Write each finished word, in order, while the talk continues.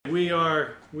We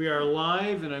are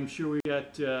live, and I'm sure we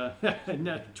got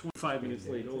not 25 minutes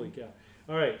late. Holy cow!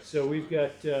 All right, so we've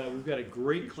got a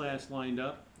great class lined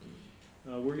up.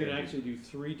 We're going to actually do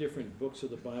 3 different books of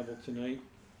the Bible tonight.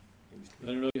 I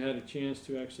don't know if you had a chance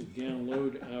to actually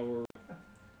download our.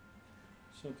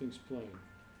 Something's playing.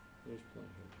 What's playing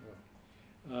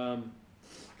here? Oh.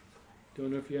 Don't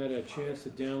know if you had a chance to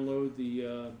download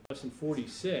the lesson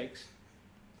 46,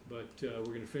 but we're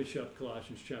going to finish up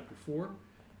Colossians chapter 4.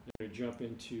 I'm going to jump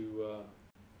into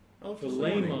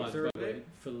Philemon.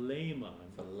 Philemon.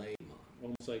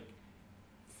 Almost like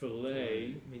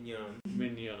filet. Mignon.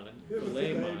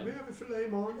 Philemon. We have a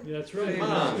Philemon. Yeah, that's right.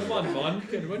 Come on, Mon.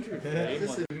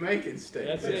 This is making state.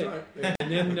 That's it. Right.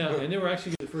 And then we're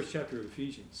actually in the first chapter of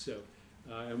Ephesians. So,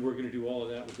 and we're going to do all of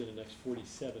that within the next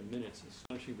 47 minutes.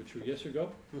 Astonishing but true. Yes or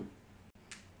go?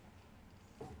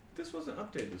 This wasn't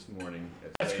updated this morning.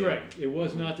 That's correct. It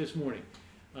was not this morning.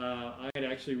 I had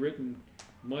actually written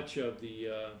much of the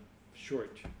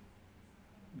short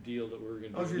deal that we were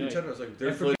going to do. I was reading the chapter. I was like,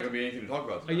 there's really going to be anything to talk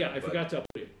about tonight. I forgot to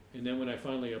upload it. And then when I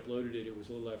finally uploaded it, it was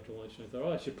a little after lunch. And I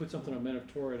thought, I should put something on Men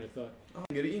of Torah. And I thought, I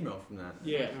can get an email from that.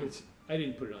 Yeah, I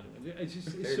didn't put it on.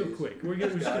 It's so quick. We're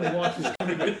just going to walk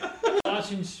through this.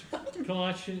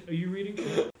 Colossians, are you reading?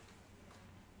 You're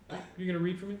going to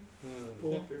read for me?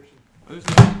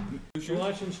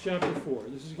 Colossians chapter 4.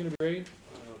 This is going to be great.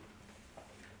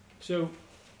 So,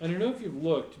 I don't know if you've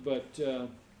looked, but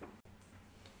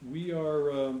we're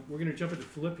going to jump into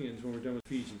Philippians when we're done with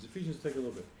Ephesians. Ephesians will take a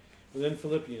little bit. And then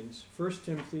Philippians, 1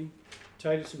 Timothy,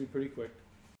 Titus will be pretty quick.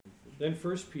 Then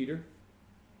 1 Peter.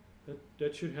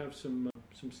 That should have some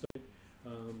stuff.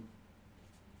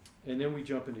 And then we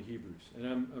jump into Hebrews. And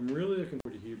I'm really looking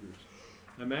forward to Hebrews.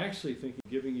 I'm actually thinking of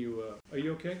giving you are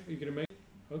you okay? Are you going to make it?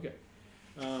 Okay.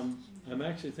 I'm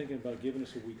actually thinking about giving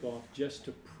us a week off just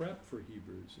to prep for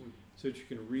Hebrews, so that you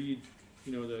can read,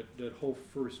 that whole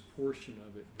first portion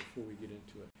of it before we get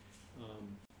into it.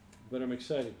 But I'm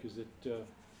excited because it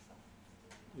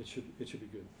should be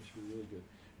good. It should be really good.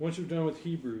 Once we're done with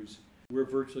Hebrews, we're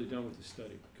virtually done with the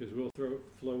study because we'll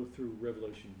flow through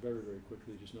Revelation very, very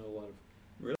quickly. Just not a lot of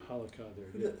halakha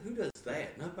there. Who does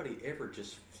that? Nobody ever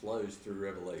just flows through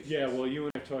Revelation. Yeah, well, you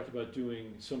and I talked about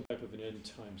doing some type of an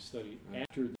end-time study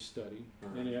after the study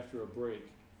and after a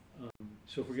break.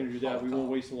 So if we're going to do that, we won't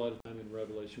waste a lot of time in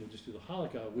Revelation. We'll just do the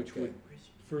halakha, which would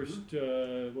first,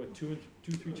 2 and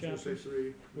 3 chapters?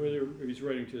 Where he's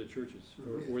writing to the churches,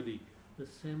 or the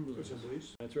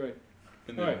assemblies. That's right.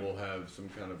 And then we'll have some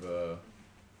kind of a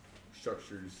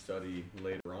structured study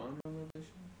later on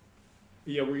Revelation?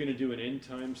 Yeah, we're going to do an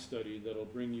end-time study that'll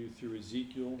bring you through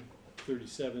Ezekiel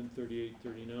 37, 38,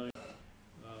 39,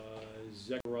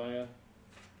 Zechariah.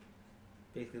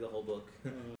 Basically the whole book.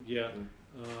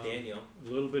 Daniel. A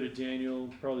little bit of Daniel,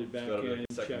 probably back in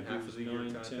chapters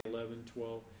 9, 10, 11,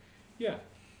 12. Yeah,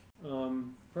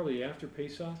 probably after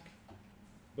Pesach,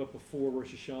 but before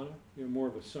Rosh Hashanah, more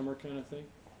of a summer kind of thing.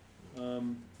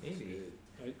 Maybe.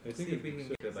 I think we can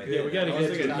get it by we got to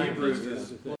get to Hebrews.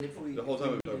 The whole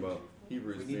time we talk about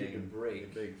Hebrews we needed being a break a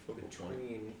big focal point.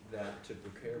 between that to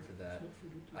prepare for that.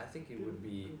 I think it would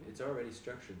be, it's already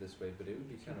structured this way, but it would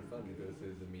be kind of fun to go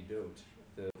through the midot,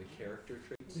 the character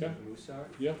traits of Musar.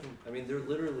 Yeah. I mean, they're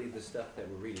literally the stuff that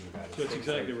we're reading about. So that's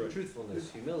exactly right.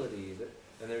 Truthfulness, humility,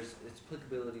 and there's its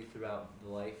applicability throughout the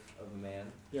life of a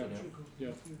man. Yeah,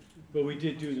 yeah. But we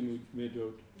did do the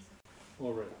midot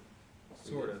already.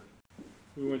 Sort of.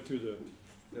 We went through the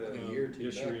year to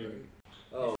Yesharim.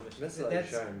 Oh, that's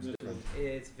different.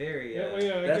 It's very.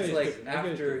 That's like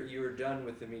after you were done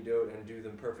with the midot and do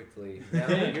them perfectly. Now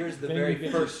here's the very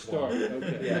first start.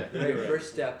 Okay. Yeah, the very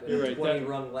first step in a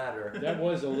 20-rung ladder. That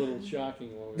was a little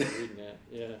shocking when we were reading that.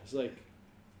 Yeah, it's like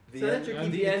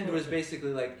the end was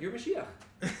basically like, you're Mashiach.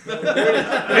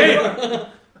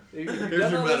 You've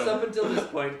done all this up until this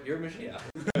point. You're Mashiach.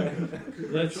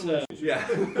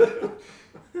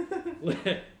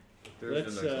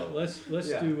 Let's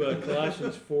do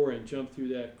Colossians 4 and jump through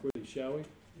that quickly, shall we?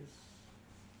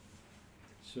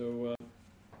 So,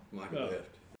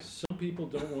 some people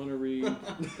don't want to read, and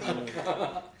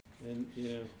what can you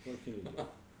do?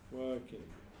 What can you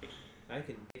do? I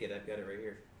can take it. I've got it right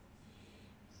here.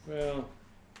 Well,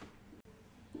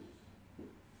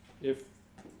 if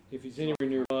he's anywhere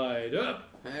nearby,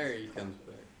 there he comes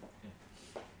back.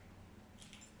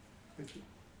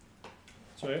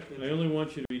 So I only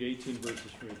want you to read 18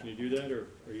 verses for me. Can you do that, or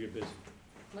are you busy?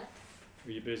 What?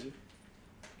 Are you busy?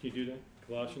 Can you do that?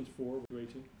 Colossians 4,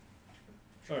 18?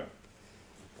 All right.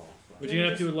 But you're going to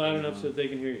have to do it loud enough so that they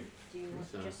can hear you. Do you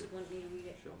just want me to read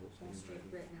it all straight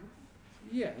right now?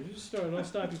 Yeah, just start. I'll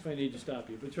stop you if I need to stop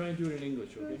you, but try and do it in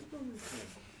English, okay? Yeah.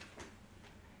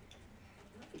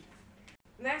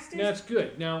 Masters. That's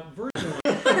good. Now, verse 1.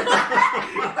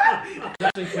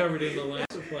 Definitely covered in the last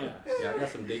class. Yeah, I got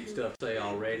some deep stuff to say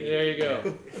already. There you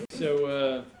go.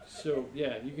 So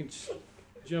yeah, you can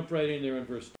jump right in there on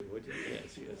verse 2. Would you?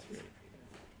 Yes,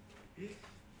 right.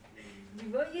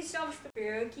 Devote yourselves to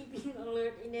prayer, keeping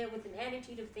alert in it with an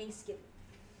attitude of thanksgiving.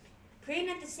 Praying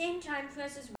at the same time for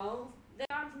us as well, that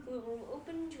God will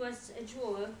open to us a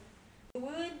door, the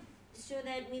word, so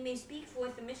that we may speak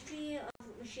forth the mystery of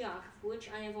Mashiach, for which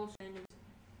I have also been,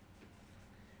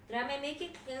 that I may make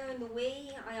it clear in the way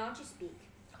I ought to speak.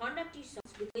 Conduct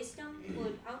yourselves with wisdom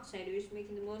toward outsiders,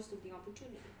 making the most of the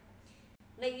opportunity.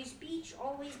 Let your speech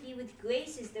always be with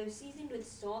grace, as though seasoned with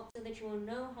salt, so that you will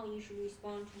know how you should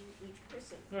respond to each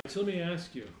person. All right. So let me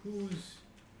ask you, who's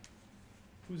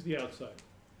the outside?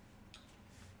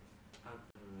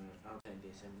 Outside the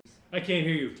assemblies. I can't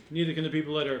hear you. Neither can the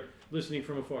people that are listening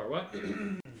from afar. What?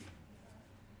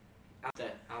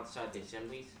 Outside the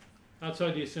assemblies.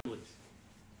 Outside the assemblies.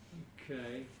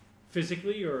 Okay.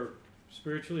 Physically or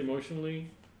spiritually, emotionally?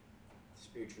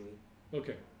 Spiritually.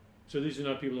 Okay. So these are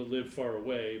not people that live far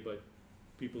away, but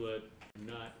people that are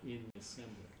not in the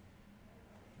assembly.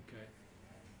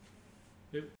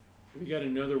 Okay. We got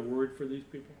another word for these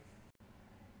people?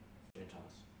 Gentiles.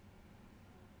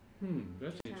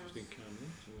 That's an interesting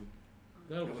comment.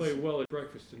 That'll play well at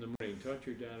breakfast in the morning. Talk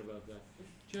to your dad about that.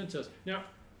 Gentiles. Now,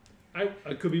 I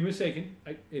could be mistaken.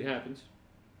 It happens.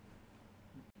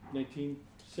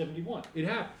 1971. It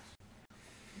happens.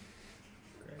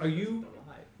 Are you?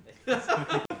 That's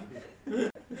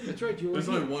right. You There's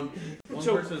only one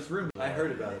So- person in this room. I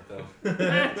heard about it though.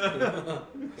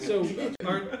 So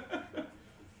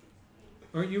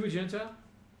aren't you a Gentile?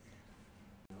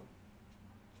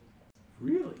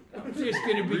 Really? There's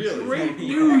going to be Really? great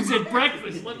news at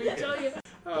breakfast. Let me tell you. The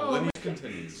Oh, lineage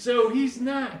continues. so he's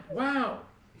not. Wow.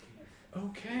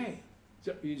 Okay.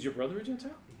 So is your brother a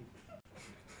Gentile?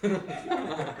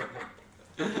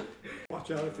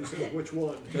 Watch out if he says which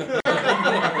one.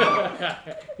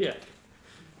 Yeah.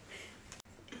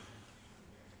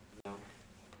 No.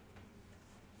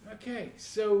 Okay.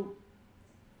 So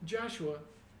Joshua,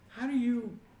 how do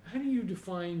you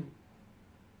define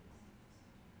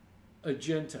a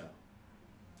Gentile?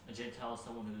 A Gentile is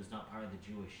someone who is not part of the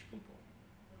Jewish people.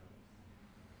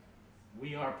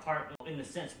 We are part, in a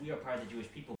sense, we are part of the Jewish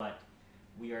people, but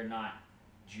we are not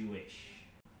Jewish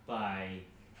by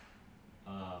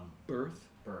Birth.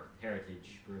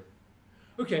 heritage, birth.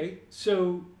 Okay.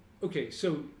 So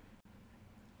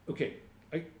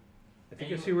I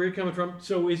think I see where you're coming from.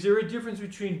 So is there a difference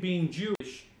between being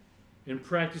Jewish and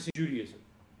practicing Judaism?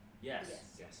 Yes,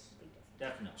 Yes.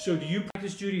 definitely. So do you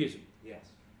practice Judaism? Yes.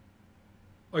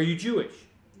 Are you Jewish?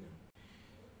 No.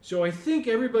 So I think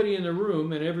everybody in the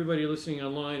room and everybody listening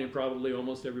online and probably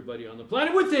almost everybody on the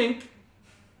planet would think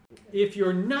if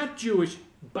you're not Jewish,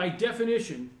 by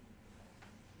definition,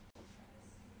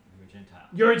 You're a Gentile.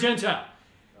 you're a Gentile.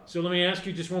 So let me ask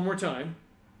you just one more time.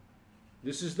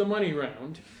 This is the money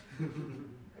round.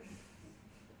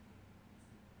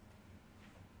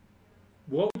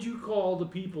 What would you call the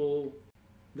people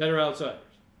that are outsiders?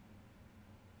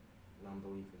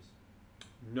 Non-believers.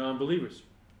 Non-believers.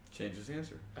 Change his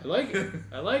answer. I like it.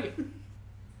 I like it.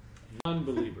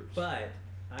 Non-believers. But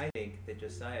I think that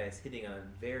Josiah is hitting on a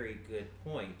very good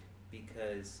point,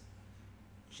 because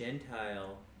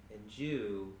Gentile and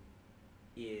Jew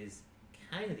is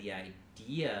kind of the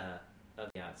idea of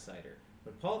the outsider.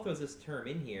 When Paul throws this term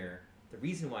in here, the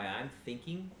reason why I'm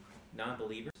thinking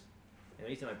non-believers, and the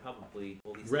reason I probably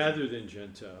Rather than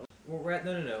Gentile. well,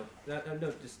 no,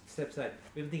 just step aside.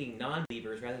 We've been thinking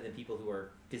non-believers rather than people who are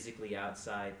physically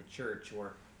outside the church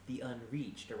or the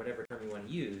unreached or whatever term you want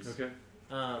to use. Okay.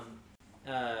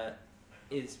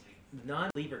 Is the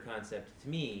non-believer concept, to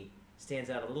me, stands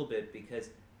out a little bit because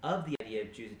of the idea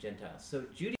of Jews and Gentiles. So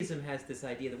Judaism has this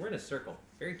idea that we're in a circle,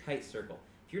 very tight circle.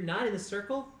 If you're not in the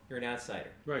circle, you're an outsider.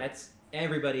 Right. That's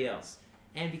everybody else.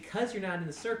 And because you're not in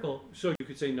the circle, So you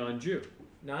could say non-Jew.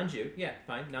 non-Jew, yeah,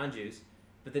 fine, non-Jews.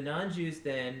 But the non-Jews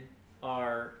then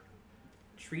are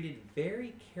treated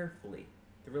very carefully.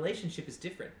 The relationship is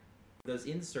different. Those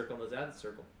in the circle and those out of the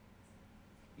circle.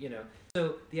 You know,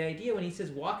 so the idea when he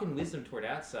says walk in wisdom toward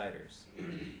outsiders,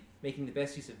 making the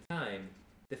best use of time,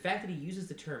 the fact that he uses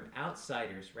the term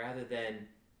outsiders rather than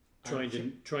Trying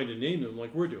to name them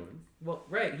like we're doing. well,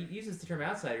 right, he uses the term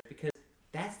outsiders because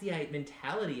that's the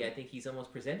mentality I think he's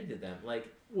almost presenting to them. Like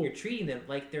you're treating them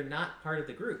like they're not part of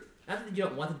the group. Not that you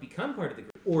don't want them to become part of the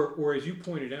group. Or as you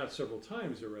pointed out several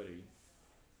times already,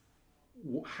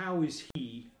 how is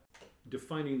he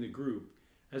defining the group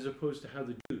as opposed to how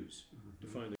the Jews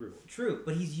define the group. True,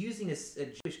 but he's using a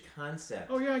Jewish concept,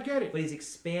 Oh yeah, I get it. but he's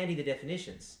expanding the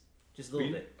definitions just a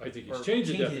little bit. I think Or he's changed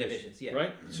the changing definition, yeah.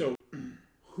 right? So,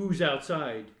 who's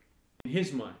outside in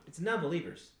his mind? It's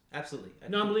non-believers, absolutely.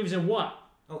 Non-believers in what?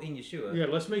 Oh, in Yeshua. Yeah,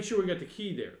 let's make sure we got the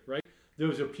key there, right?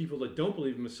 Those are people that don't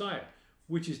believe in Messiah,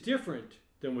 which is different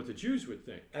than what the Jews would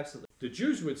think. Absolutely. The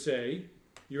Jews would say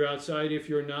you're outside if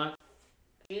you're not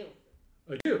Jew.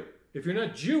 a Jew. If you're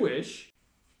not Jewish,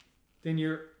 then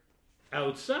you're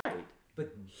outside.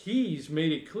 But He's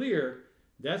made it clear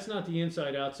that's not the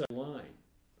inside-outside line.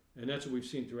 And that's what we've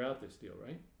seen throughout this deal,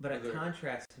 right? but a Other-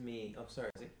 contrast to me. Oh, sorry.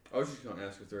 Is it? I was just going to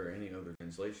ask if there are any other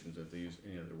translations, if they use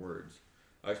any other words.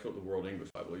 I expect the World English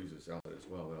Bible uses outside as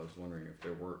well, but I was wondering if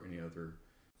there were any other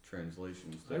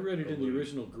translations. I that read it in the allude-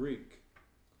 original Greek,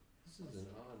 This is an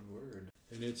odd word.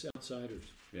 and it's outsiders.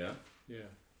 Yeah? Yeah,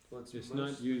 Well, it's it's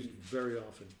mostly, not used very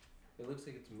often. It looks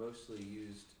like it's mostly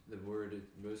used. The word it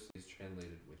mostly is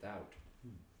translated without. Hmm.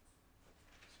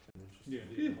 It's kind of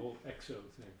interesting. Yeah, the whole exo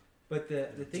thing. But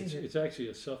the thing It's, that it's actually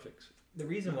a suffix, the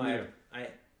reason why Yeah. I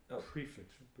Oh.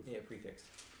 prefix. prefix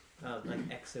like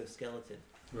exoskeleton,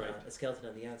 Right. a skeleton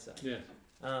on the outside. Yeah.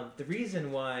 The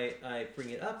reason why I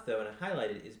bring it up, though, and I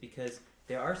highlight it, is because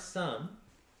there are some,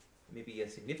 maybe a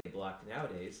significant block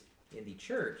nowadays, in the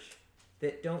church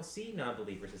that don't see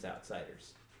non-believers as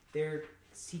outsiders. They're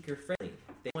seeker-friendly.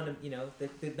 They want to,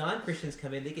 the non-Christians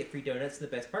come in, they get free donuts in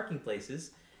the best parking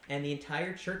places, and the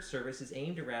entire church service is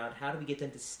aimed around how do we get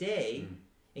them to stay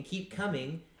and keep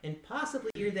coming and possibly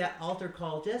hear that altar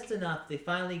call just enough they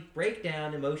finally break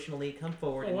down emotionally, come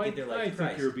forward, and give their life I to think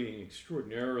Christ. you're being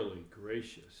extraordinarily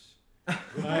gracious.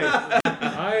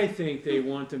 I think they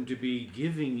want them to be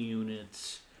giving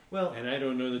units, Well, and I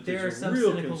don't know that there there's are a some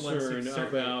real cynical ones who concern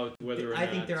certainly- about whether or I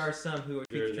not. think there are some who are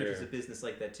treat they're the church as there. a business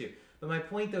like that too. But my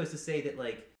point, though, is to say that,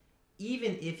 like,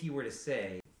 even if you were to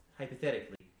say,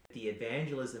 hypothetically, the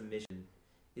evangelism mission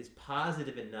is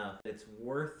positive enough that it's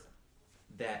worth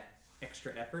that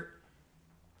extra effort,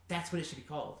 that's what it should be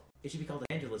called. It should be called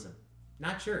evangelism,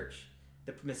 not church.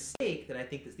 The mistake that I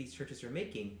think that these churches are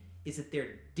making is that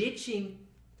they're ditching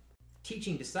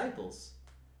teaching disciples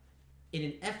in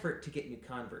an effort to get new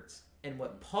converts. And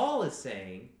what Paul is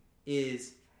saying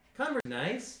is, converts are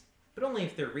nice, but only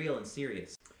if they're real and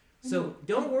serious. So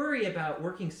don't worry about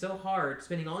working so hard,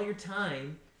 spending all your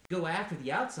time to go after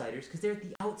the outsiders, because they're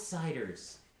the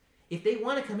outsiders. If they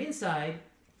want to come inside,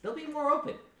 they'll be more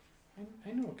open.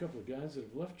 I know a couple of guys that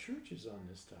have left churches on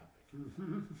this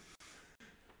topic.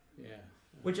 Yeah.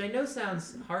 Which I know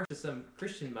sounds harsh to some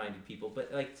Christian-minded people,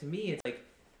 but like to me, it's like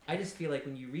I just feel like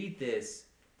when you read this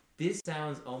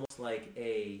sounds almost like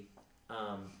a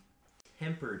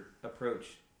tempered approach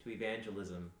to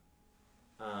evangelism,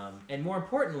 and more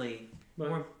importantly,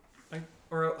 But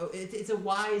it's a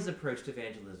wise approach to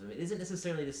evangelism. It isn't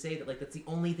necessarily to say that like that's the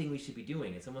only thing we should be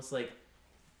doing. It's almost like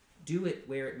do it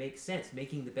where it makes sense,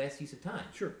 making the best use of time.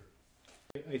 Sure.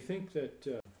 I think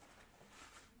that,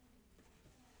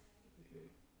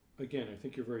 again, I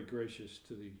think you're very gracious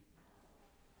to the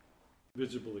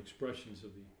visible expressions of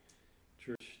the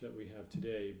church that we have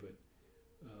today, but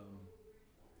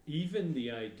even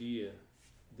the idea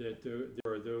that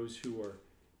there are those who are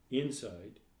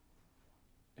inside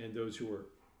and those who are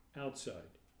outside,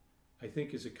 I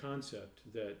think is a concept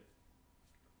that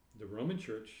the Roman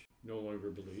Church no longer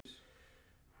believes.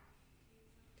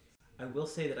 I will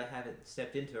say that I haven't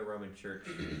stepped into a Roman church,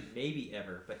 maybe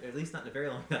ever, but at least not in a very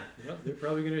long time. Well, they're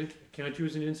probably going to count you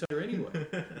as an insider anyway.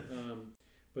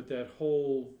 But that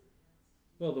whole,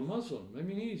 well, the Muslim, I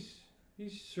mean,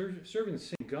 he's serving the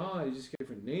same God, he's just got a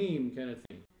different name kind of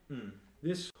thing.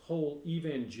 This whole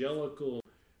evangelical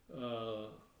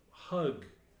hug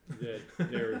that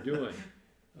they're doing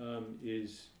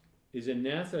is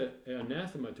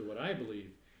anathema to what I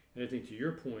believe, and I think to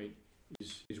your point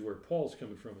is where Paul's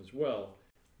coming from as well.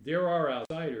 There are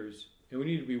outsiders, and we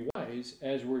need to be wise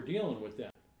as we're dealing with them.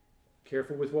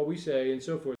 Careful with what we say and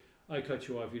so forth. I cut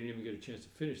you off. You didn't even get a chance to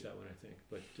finish that one, I think.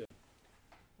 But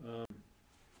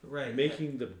Right.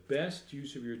 making the best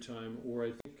use of your time, or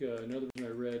I think another one I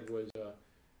read was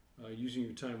using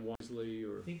your time wisely,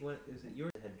 or I think what is it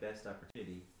yours that had best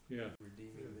opportunity? yeah,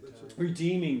 Redeeming the that's time. a-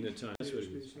 redeeming the time. That's what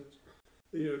it Makes is. sense.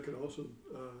 It can also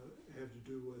have to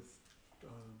do with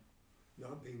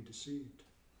not being deceived.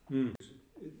 Mm.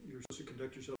 You're supposed to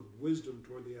conduct yourself with wisdom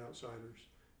toward the outsiders,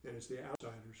 and it's the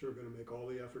outsiders who are going to make all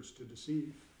the efforts to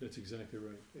deceive That's exactly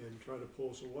right. and try to pull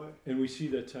us away. And we see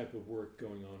that type of work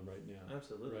going on right now.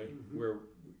 Absolutely. Right? Mhm. Where,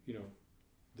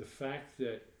 the fact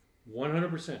that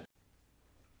 100%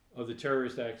 of the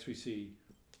terrorist acts we see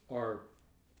are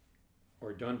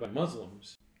done by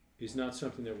Muslims is not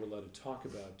something that we're allowed to talk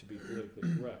about to be politically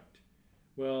correct.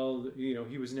 Well,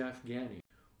 he was an Afghani,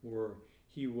 or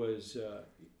he was,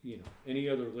 any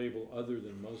other label other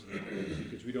than Muslim,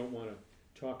 because we don't want to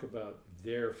talk about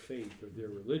their faith or their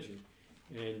religion.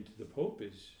 And the Pope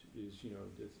is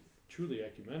truly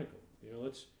ecumenical.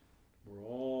 We're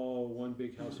all one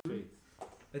big house of faith.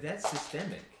 But that's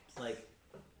systemic. Like,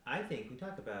 I think we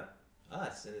talk about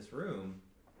us in this room.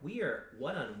 We are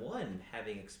one-on-one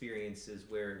having experiences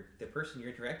where the person you're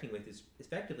interacting with is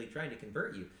effectively trying to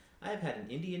convert you. I've had an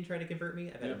Indian try to convert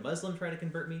me. I've had a Muslim try to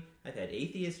convert me. I've had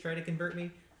atheists try to convert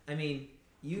me. I mean,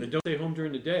 And don't stay home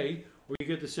during the day, or you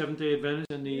get the Seventh-day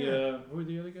Adventists and the who are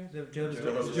the other guys? The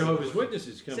Jehovah's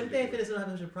Witnesses coming. Seventh-day Adventists don't have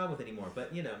much of a problem with anymore.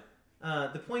 But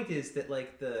the point is that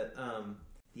like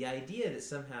the idea that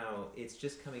somehow it's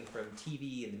just coming from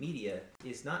TV and the media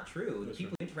is not true. The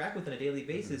people we interact with on a daily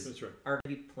basis are going to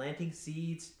be planting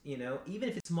seeds. Even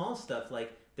if it's small stuff,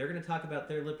 like they're going to talk about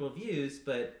their liberal views,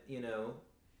 but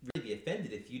really be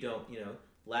offended if you don't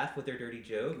laugh with their dirty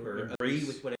joke or agree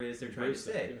with whatever it is they're trying to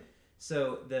say. Yeah.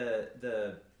 So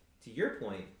the to your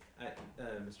point,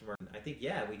 Mr. Martin, I think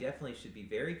we definitely should be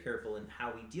very careful in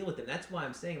how we deal with them. That's why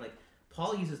I'm saying like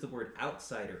Paul uses the word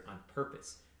outsider on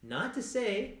purpose, not to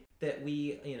say that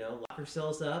we lock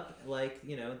ourselves up like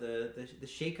the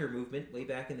Shaker movement way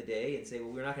back in the day and say,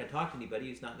 well, we're not going to talk to anybody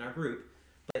who's not in our group,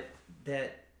 but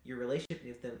that your relationship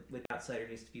with the outsider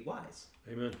needs to be wise.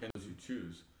 Amen. And as you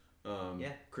choose.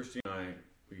 Christine and I,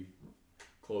 we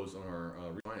closed on our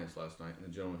refinance last night, and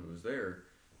the gentleman who was there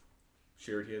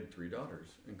shared he had 3 daughters.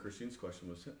 And Christine's question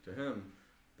was to him,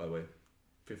 by the way,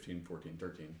 15, 14,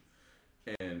 13,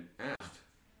 and asked,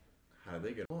 how did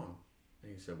they get along?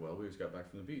 And he said, well, we just got back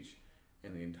from the beach.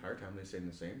 And the entire time they stayed in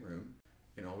the same room,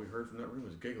 and all we heard from that room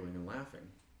was giggling and laughing.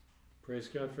 Praise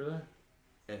God for that.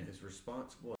 And his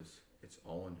response was, it's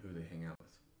all in who they hang out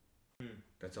with.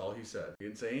 That's all he said. He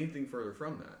didn't say anything further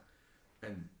from that.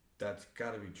 And that's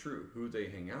got to be true. Who they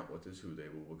hang out with is who they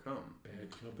will become. Bad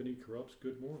company corrupts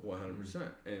good morals.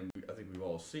 100%. And I think we've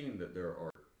all seen that there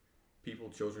are people,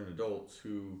 children, adults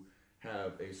who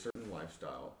have a certain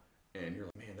lifestyle, and you're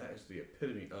like, man, that is the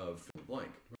epitome of fill in the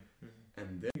blank.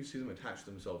 And then you see them attach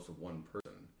themselves to one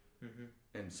person,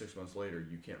 and 6 months later,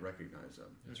 you can't recognize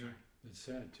them. That's right. It's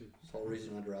sad too. That's the whole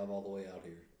reason I drive all the way out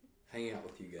here, hang out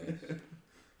with you guys.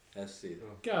 That's it.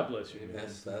 God bless you, man.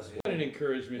 That's What an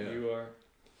encouragement you are.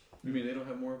 You mean they don't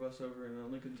have more of us over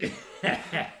in Lincoln?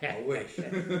 I wish.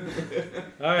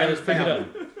 All right, let's pick it up.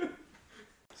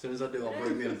 As soon as I do, I'll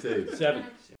bring them too. 7.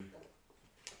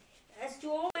 As to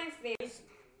all my affairs,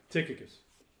 Tychicus.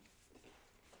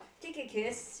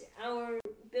 Tychicus, our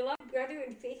beloved brother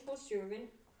and faithful servant,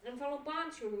 and fellow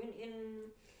bondservant in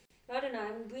God and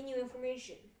I will bring you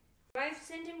information. For I have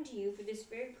sent him to you for this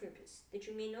very purpose, that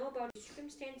you may know about his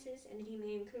circumstances and that he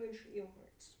may encourage your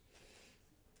hearts.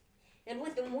 And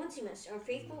with them Onesimus, our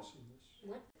faithful...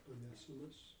 What?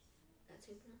 Onesimus. That's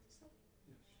how you pronounce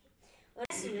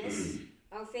it? Onesimus,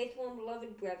 our faithful and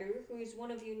beloved brother, who is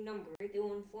one of your number, they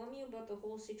will inform you about the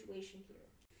whole situation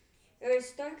here.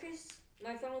 Aristarchus,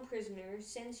 my fellow prisoner,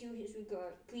 sends you his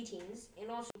greetings,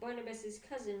 and also Barnabas'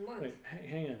 cousin Mark. Wait,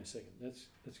 hang on a second. Let's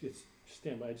get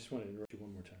stand by. I just want to interrupt you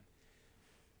one more time.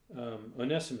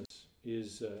 Onesimus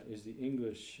is the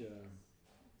English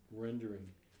rendering.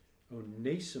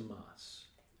 Onesimus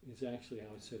is actually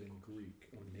how it's said in Greek.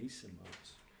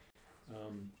 Onesimus.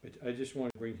 But I just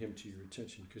want to bring him to your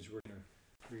attention because we're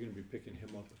gonna be picking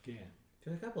him up again.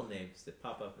 There's a couple names that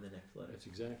pop up in the next letter. That's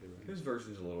exactly right. His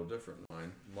version's a little different than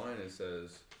mine. Mine it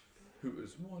says, who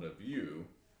is one of you,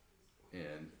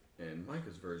 and in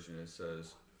Micah's version it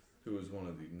says, who is one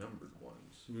of the numbered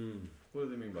ones. What do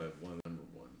they mean by one of the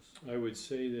numbered ones? I would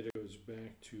say that it goes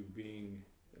back to being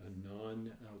a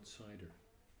non-outsider.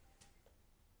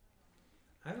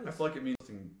 I feel like it means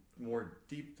something more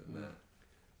deep than that.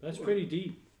 That's pretty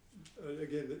deep.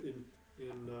 Again,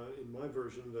 in my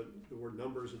version, the word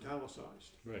number is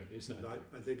italicized. Right, it's not.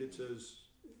 I think it says,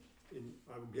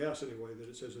 I would guess anyway, that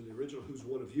it says in the original, who's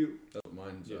one of you. That's what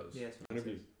mine says. Yes, One of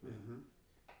you.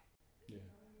 Yeah.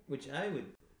 which I would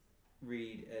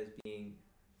read as being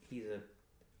he's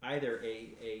either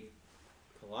a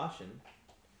Colossian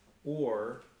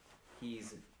or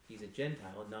he's a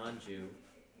Gentile, a non-Jew,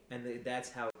 and that's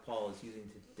how Paul is using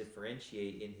to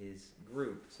differentiate in his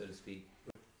group, so to speak,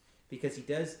 because he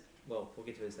does. Well, we'll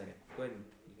get to it in a second. Go ahead and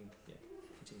you can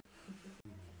continue.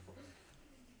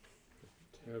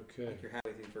 Okay. I think you're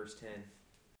halfway through verse 10.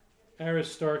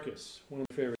 Aristarchus, one of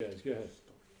my favorite guys. Go ahead.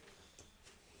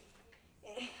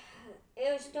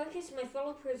 Aristarchus, my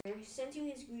fellow prisoner, sends you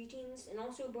his greetings, and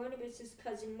also Barnabas'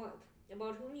 cousin Mark.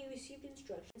 about whom you received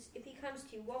instructions. If he comes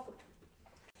to you, welcome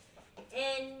him.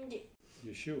 And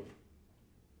Yeshua.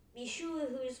 Yeshua,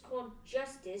 who is called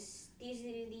Justice, these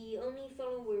are the only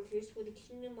fellow workers for the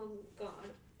kingdom of God,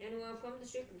 and who are from the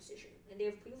circumcision, and they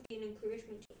have proved to be an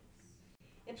encouragement to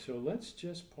you. So let's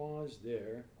just pause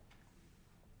there.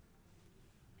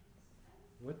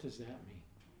 What does that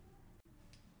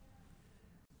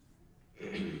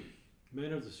mean?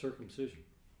 Men of the circumcision.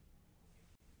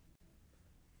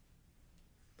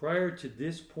 Prior to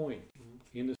this point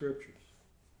in the scriptures,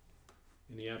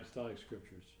 in the apostolic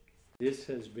scriptures, this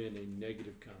has been a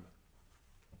negative comment.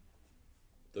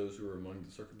 Those who are among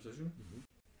the circumcision?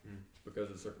 Because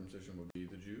the circumcision would be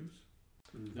the Jews?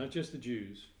 Not just the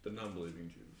Jews. The non-believing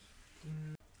Jews.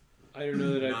 I don't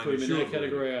know that I put them in that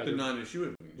category either. The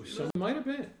non-Yeshua believing Well, Jews. some might have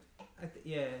been.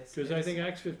 Because I think it's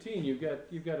Acts 15, you've got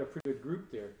a pretty good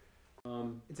group there.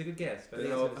 a good guess. But I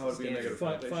Then think how would it be a negative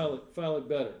connotation? File it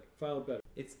better. File it better.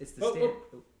 It's the Oh,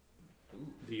 stand.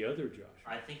 The other Josh.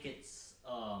 I think it's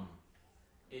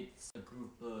a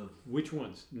group of Which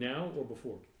ones? Now or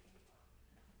before?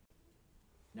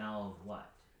 now of what?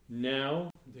 Now,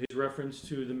 his reference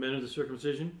to the men of the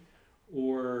circumcision,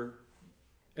 or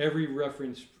every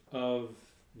reference of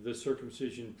the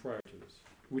circumcision prior to this?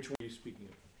 Which one are you speaking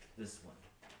of? This one.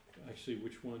 Actually,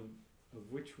 which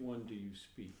one do you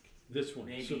speak? This one.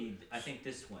 Maybe I think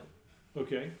this one.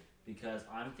 Okay. Because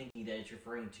I'm thinking that it's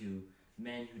referring to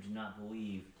men who did not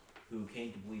believe, who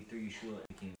came to believe through Yeshua and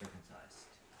became circumcised.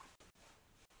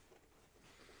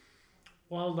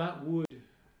 While that would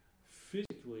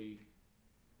physically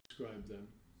describe them,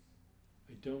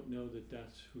 I don't know that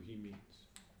that's who he means.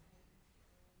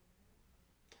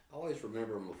 I always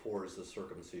remember them before as the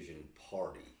circumcision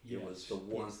party. It was the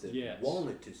ones that Yes.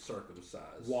 wanted to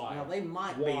circumcise. Why? Now, they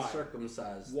might Why? be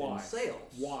circumcised Why?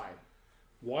 themselves. Why?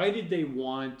 Why did they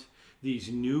want these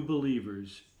new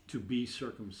believers to be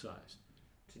circumcised?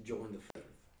 To join the faith.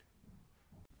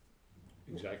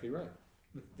 Exactly right.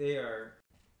 They are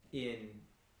in,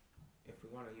 if we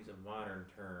want to use a modern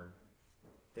term,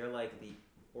 they're like the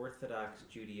Orthodox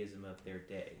Judaism of their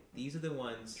day. These are the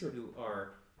ones Sure. who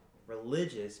are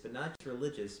religious, but not just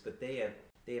religious, but they have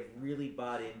really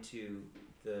bought into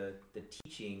the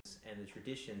teachings and the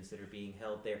traditions that are being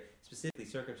held there, specifically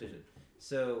circumcision.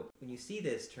 So when you see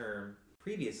this term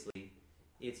previously,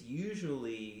 it's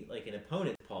usually like an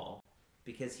opponent to Paul,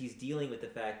 because he's dealing with the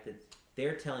fact that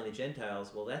they're telling the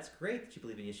Gentiles, well, that's great that you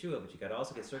believe in Yeshua, but you got to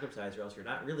also get circumcised, or else you're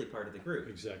not really part of the group.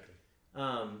 Exactly.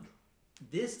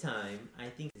 This time, I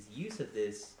think his use of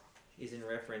this is in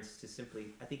reference to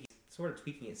simply, I think he's sort of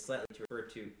tweaking it slightly to refer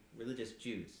to religious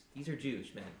Jews. These are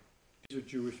Jewish men. These are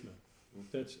Jewish men.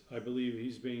 That's, I believe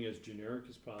he's being as generic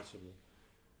as possible.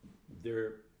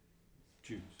 They're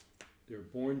Jews. They're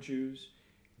born Jews.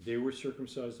 They were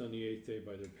circumcised on the 8th day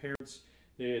by their parents.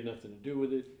 They had nothing to do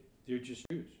with it. They're just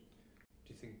Jews.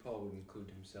 Do you think Paul would include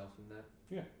himself in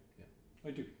that? I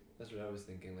do. That's what I was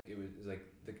thinking. Like it was like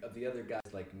the other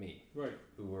guys like me, Right.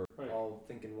 who were Right. all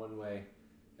thinking one way,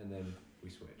 and then we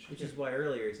switched. Which is why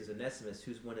earlier he says Onesimus,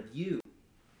 who's one of you.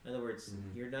 In other words,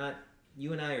 you're not,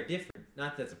 you and I are different.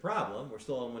 Not that that's a problem. We're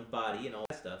still in one body and all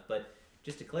that stuff. But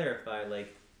just to clarify,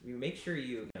 like, we make sure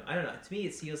you know, I don't know. To me,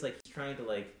 it feels like he's trying to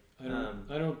like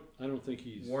I don't think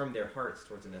he's warm their hearts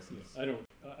towards Onesimus.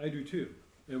 I do too,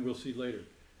 and we'll see later.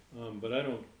 But I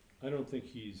don't think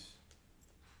he's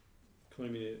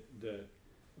claiming that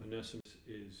Onesimus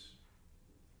is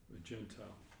a Gentile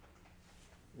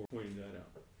or pointing that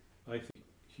out. I think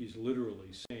he's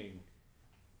literally saying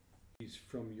he's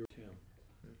from your town.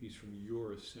 He's from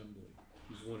your assembly.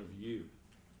 He's one of you.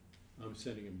 I'm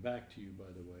sending him back to you, by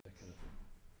the way, that kind of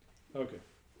thing. Okay.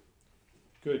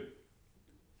 Good.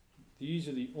 These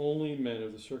are the only men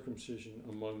of the circumcision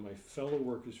among my fellow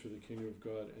workers for the kingdom of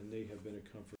God, and they have been a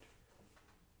comfort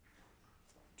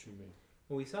to me.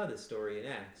 Well, we saw this story in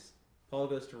Acts. Paul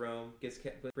goes to Rome, gets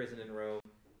kept in prison in Rome.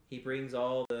 He brings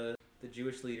all the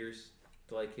Jewish leaders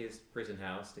to like his prison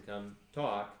house to come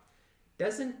talk.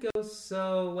 Doesn't go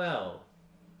so well.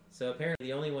 So apparently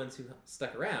the only ones who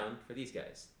stuck around for these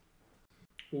guys.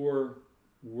 Or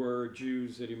were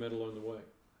Jews that he met along the way.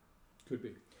 Could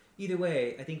be. Either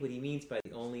way, I think what he means by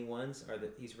the only ones are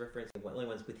that he's referencing the only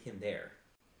ones with him there.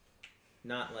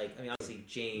 Not like, I mean, obviously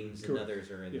James and Correct.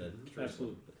 others are in Yeah, the Jerusalem.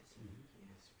 absolutely.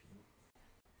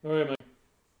 All right, Mike.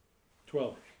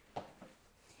 12.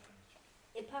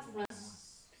 Epaphras,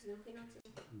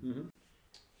 Mm-hmm.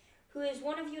 who is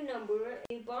one of your number,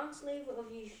 a bondslave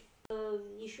of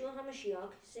Yeshua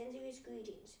HaMashiach, sends you his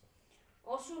greetings.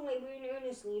 Also laboring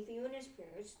earnestly for you and his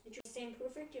prayers, that you stand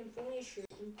perfect and fully assured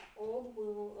in all the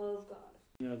will of God.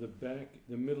 Now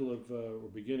the middle of or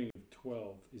beginning of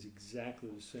 12 is exactly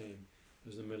the same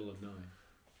as the middle of 9.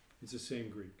 It's the same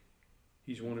Greek.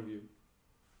 He's one of you.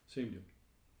 Same deal.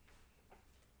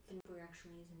 The number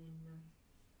actually isn't in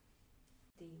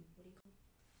the, what do you call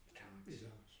it? He's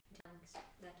Italics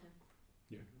that time.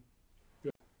 Yeah.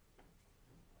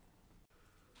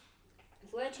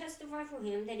 For I testify for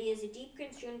him that he has a deep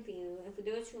concern for you and for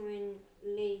those who are in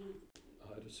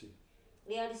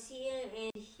Laodicea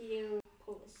and Hierapolis.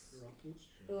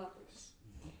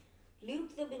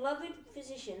 Luke, the beloved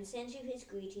physician, sends you his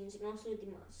greetings, and also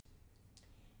Demas.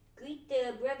 Greet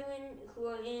the brethren who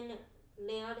are in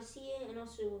Laodicea and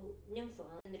also Nympha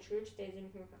and the church that is in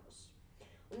her house.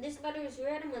 When this letter is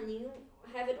read among you,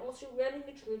 have it also read in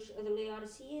the church of the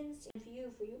Laodiceans, and for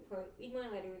you, for your part, read my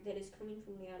letter that is coming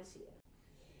from Laodicea.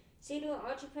 Say to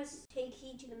Archippus, take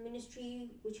heed to the ministry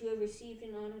which you have received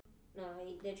in honor,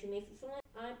 that you may fulfill it.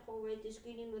 I, Paul, write this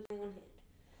greeting with my own hand.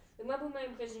 Remember my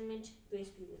imprisonment. Grace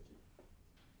be with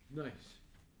you. Nice.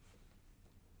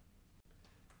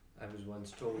 I was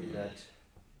once told that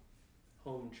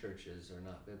home churches are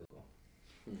not biblical.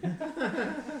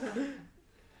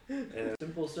 And a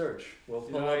simple search will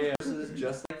pull up verses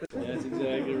just like this one. That's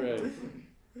exactly right.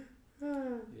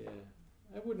 Yeah.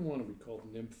 I wouldn't want to be called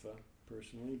Nympha,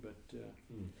 personally, but she's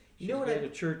You know what got a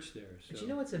church there. So. But you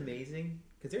know what's amazing?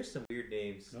 Because there's some weird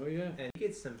names. Oh, yeah. And you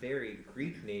get some very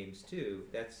Greek names, too.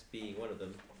 That's being one of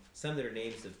them. Some that are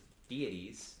names of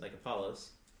deities, like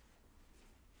Apollos.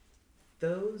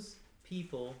 Those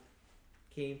people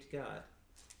came to God.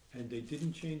 And they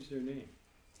didn't change their name.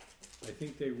 I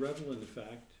think they revel in the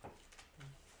fact,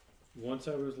 once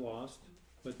I was lost,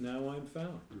 but now I'm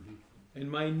found. Mm-hmm. And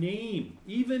my name,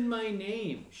 even my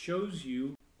name, shows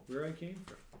you where I came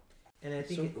from. And I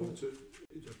think So it, cool.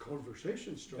 It's a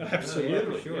conversation starter.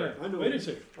 Absolutely, for sure. I know. Wait a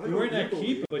second. I You know weren't at people-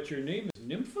 Keepa, but your name is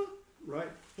Nympha?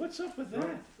 Right. What's up with that?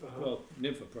 Right. Uh-huh. Well,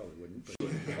 Nympha probably wouldn't,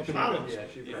 but Apollos. Yeah,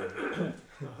 she probably.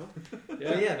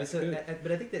 Yeah,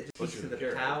 but I think that just What's speaks to your the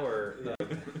character? power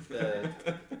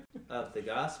of the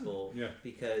gospel. Yeah.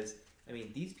 Because I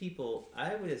mean, these people,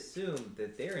 I would assume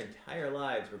that their entire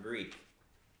lives were Greek,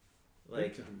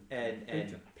 like Big time. and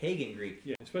Big time. pagan Greek.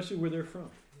 Yeah, especially where they're from.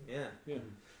 Yeah. Yeah.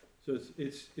 So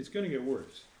it's going to get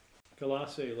worse.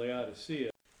 Colossae,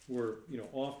 Laodicea were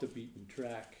off the beaten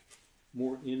track,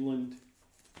 more inland.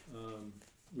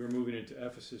 We're moving into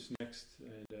Ephesus next,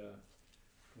 and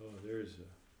there's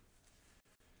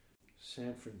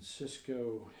San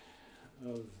Francisco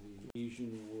of the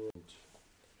Asian world.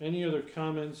 Any other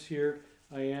comments here?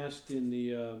 I asked in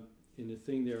the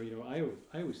thing there. I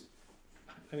was.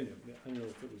 I mean, I don't know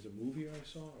if it was a movie I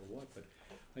saw or what, but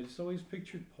I just always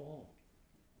pictured Paul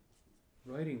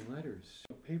writing letters,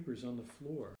 papers on the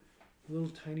floor, a little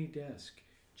tiny desk,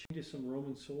 chained to some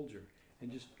Roman soldier,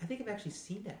 and just I think I've actually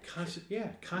seen that.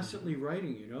 constantly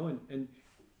writing, and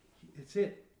it's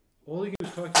it. All he did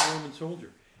was talk to the Roman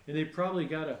soldier, and they probably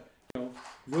got to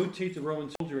rotate the Roman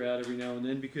soldier out every now and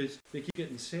then because they keep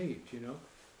getting saved,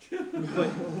 But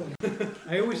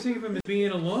I always think of him as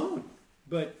being alone,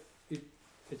 but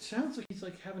it sounds like he's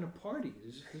like having a party.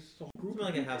 There's a whole group It's more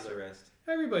of like a people house there. arrest.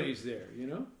 Everybody's there,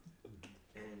 And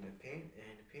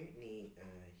apparently,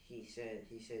 he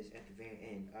says at the very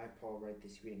end, I, Paul, write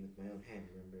this greeting with my own hand.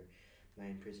 Remember my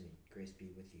imprisonment. Grace be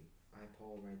with you. I,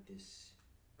 Paul, write this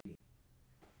greeting.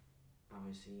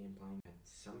 Obviously implying that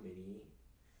somebody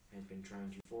has been trying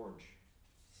to forge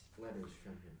letters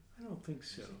from him. I don't think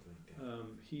so. Something like that.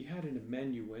 He had an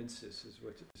amanuensis, is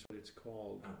what it's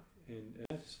called, Oh. and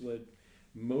that's led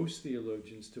most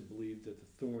theologians to believe that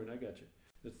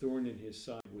the thorn in his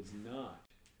side was not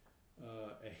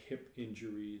a hip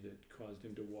injury that caused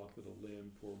him to walk with a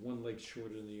limp, or one leg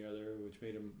shorter than the other, which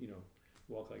made him,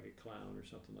 walk like a clown or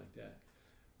something like that,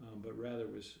 but rather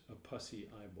was a pussy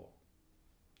eyeball.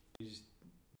 He's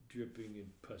dripping and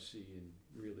pussy and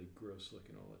really gross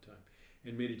looking all the time,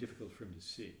 and made it difficult for him to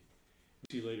see.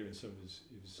 You see later in some of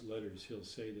his letters, he'll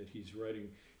say that he's writing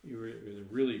in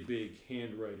a really big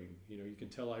handwriting. You can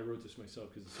tell I wrote this myself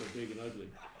because it's so big and ugly.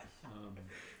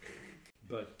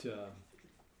 But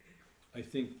I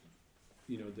think,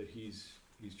 that he's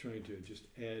trying to just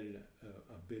add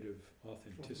a bit of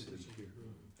authenticity here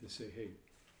to say, hey,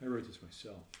 I wrote this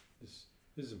myself. This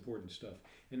is important stuff.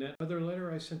 And that other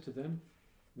letter I sent to them,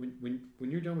 when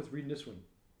you're done with reading this one,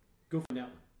 go find that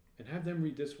one and have them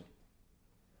read this one.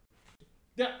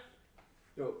 Yeah.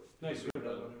 Oh, Nice.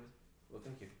 Well,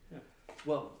 thank you. Yeah.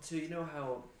 Well, so you know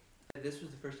how this was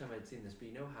the first time I'd seen this, but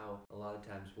you know how a lot of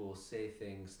times we'll say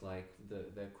things like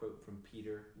that quote from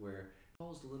Peter where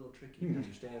Paul's a little tricky to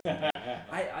understand.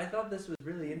 I thought this was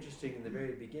really interesting in the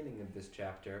very beginning of this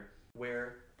chapter,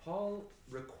 where Paul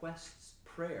requests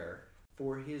prayer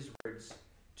for his words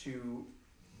to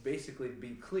basically be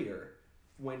clear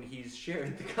when he's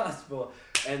sharing the gospel.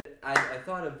 And I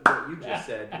thought of what you just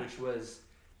said, which was,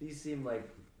 these seem like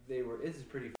this is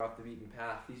pretty far off the beaten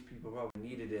path. These people probably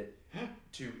needed it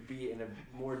to be in a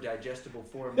more digestible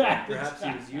form than perhaps he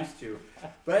was used to.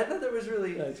 But I thought that was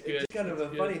really, it's kind of a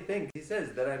funny thing. He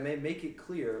says that I may make it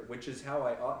clear, which is how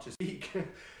I ought to speak.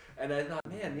 And I thought,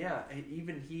 man, yeah,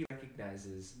 even he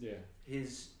recognizes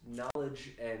his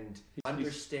knowledge and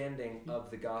understanding of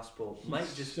the gospel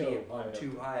might just be on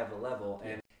too high of a level,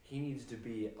 and he needs to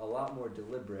be a lot more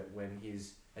deliberate when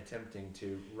he's attempting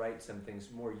to write some things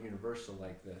more universal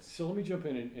like this. So let me jump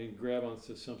in and grab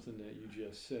onto something that you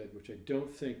just said, which I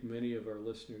don't think many of our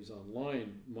listeners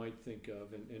online might think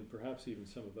of, and perhaps even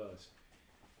some of us.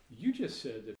 You just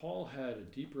said that Paul had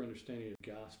a deeper understanding of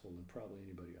the gospel than probably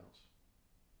anybody else.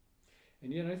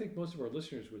 And yet I think most of our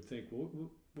listeners would think, well,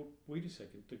 wait a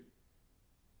second,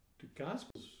 the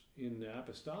gospel's in the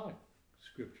apostolic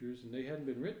scriptures and they hadn't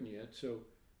been written yet, so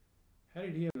how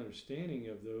did he have an understanding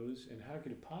of those, and how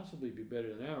could it possibly be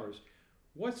better than ours?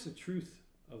 What's the truth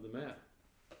of the matter?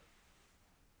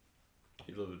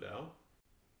 He lived it out.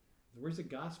 Where's the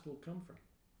gospel come from?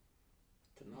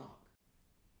 Tanakh.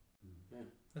 Yeah.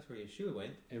 That's where Yeshua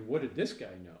went. And what did this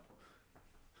guy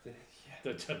know?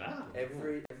 The Tanakh.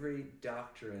 Every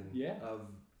doctrine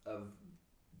of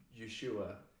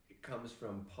Yeshua comes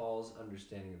from Paul's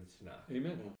understanding of the Tanakh.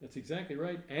 Amen. That's exactly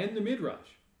right. And the Midrash.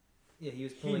 Yeah, he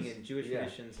was pulling in Jewish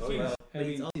traditions as Oh, well. yeah. But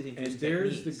he's also using And Jewish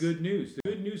there's techniques. the good news. The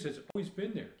good news has always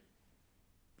been there,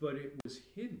 but it was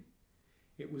hidden.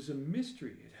 It was a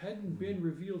mystery. It hadn't been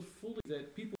revealed fully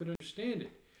that people could understand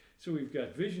it. So we've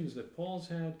got visions that Paul's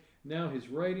had, now his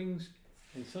writings,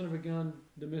 and son of a gun,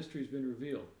 the mystery's been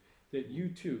revealed. That you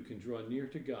too can draw near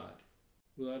to God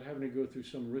without having to go through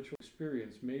some ritual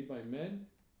experience made by men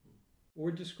or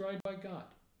described by God.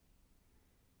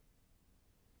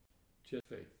 Just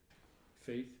faith.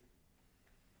 Faith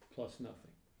plus nothing.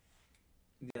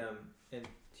 And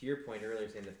to your point earlier,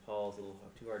 saying that Paul's a little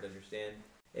too hard to understand,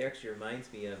 it actually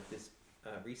reminds me of this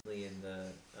recently in the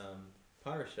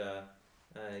Parashah.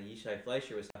 Yishai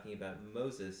Fleischer was talking about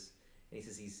Moses, and he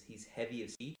says he's heavy of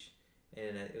speech.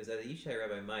 And it was either Yishai or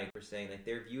Rabbi Mike were saying like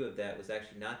their view of that was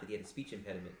actually not that he had a speech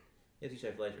impediment. It was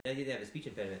Yishai Fleischer. He didn't have a speech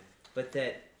impediment, but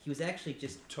that he was actually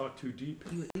just talk too deep.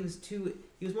 He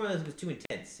was more or less too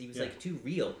intense. He was like too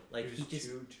real. Like he just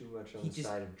too much on the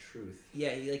side of truth. Yeah,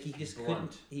 he just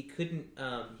couldn't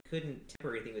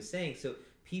temper anything he was saying. So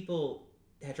people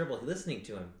had trouble listening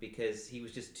to him because he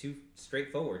was just too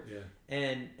straightforward. Yeah.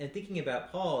 And thinking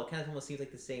about Paul, it kind of almost seems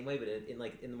like the same way, but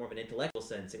in more of an intellectual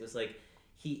sense. It was like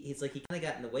he kind of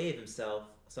got in the way of himself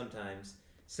sometimes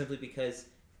simply because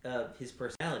of his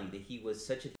personality, that he was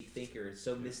such a deep thinker and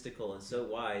so mystical and so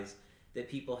wise that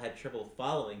people had trouble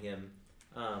following him,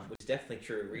 which is definitely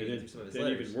true reading through some of his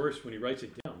letters. Even worse when he writes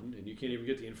it down and you can't even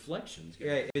get the inflections.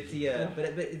 Right, but but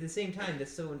at the same time,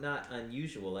 that's so not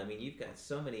unusual. I mean, you've got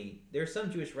so many. There are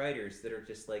some Jewish writers that are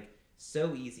just like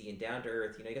so easy and down to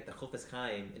earth. You know, you got the Chofetz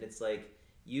Chaim, and it's like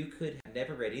you could have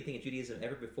never read anything in Judaism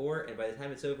ever before, and by the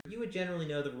time it's over, you would generally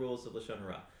know the rules of Lashon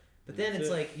Hara. But then it's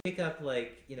like you pick up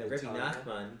like Rabbi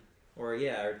Nachman or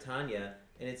Tanya,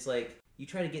 and it's like you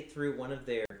try to get through one of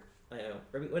their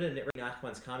Rabbi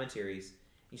Nachman's commentaries.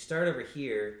 You start over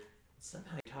here.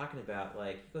 Somehow you're talking about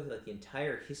like you go through like the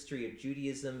entire history of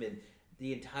Judaism and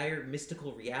the entire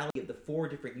mystical reality of the 4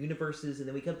 different universes, and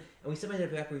then we summarize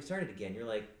it back where we started again. You're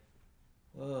like,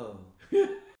 whoa.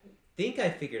 Think I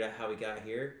figured out how we got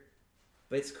here,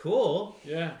 but it's cool.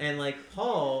 Yeah. And like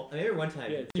Paul, I remember one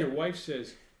time. Yeah. Your wife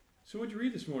says, "So what'd you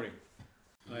read this morning?"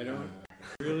 I don't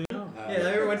really know. Yeah, I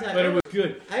remember one time. But it was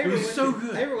good. It was so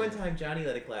good. I remember one time Johnny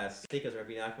led a class. I think it was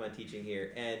Rabbi Nachman teaching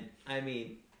here, and I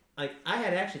mean, like I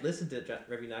had actually listened to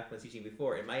Rabbi Nachman's teaching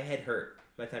before, and my head hurt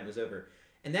by the time it was over.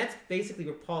 And that's basically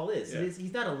where Paul is. Yeah.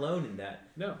 He's not alone in that.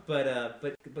 No.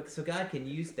 But so God can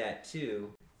use that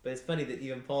too. But it's funny that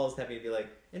even Paul's having to be like,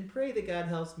 and pray that God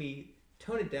helps me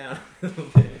tone it down a little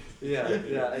bit. Yeah.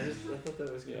 I thought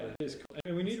that was good. Yeah,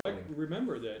 and we need to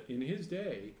remember that in his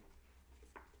day,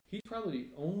 he's probably the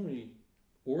only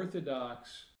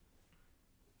Orthodox,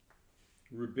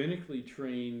 rabbinically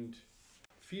trained,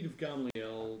 feet of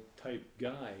Gamliel type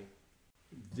guy.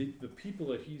 The people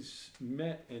that he's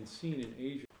met and seen in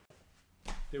Asia,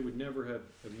 they would never have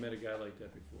met a guy like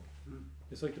that before. Mm.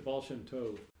 It's like the Baal Shem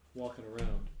Tov walking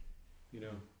around,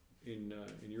 in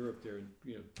Europe there,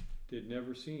 they'd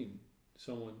never seen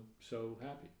someone so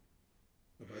happy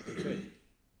about their faith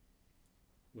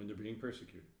when they're being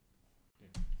persecuted.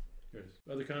 Good.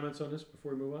 Other comments on this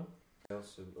before we move on? I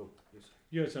also, yes.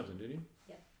 You had something, didn't you?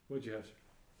 Yeah. What'd you have,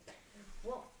 sir?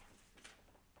 Well,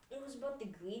 it was about the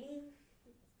greeting.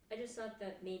 I just thought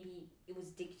that maybe it was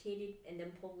dictated and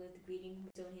then Paul wrote the greeting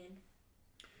with his own hand.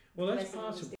 Well, But I that's think it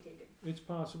was possible. dictated. It's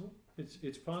possible.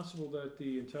 It's possible that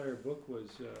the entire book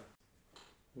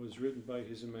was written by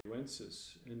his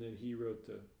amanuensis, and then he wrote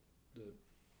the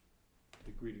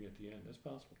greeting at the end. That's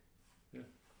possible. Yeah.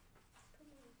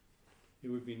 It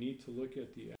would be neat to look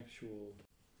at the actual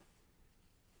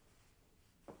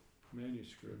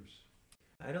manuscripts.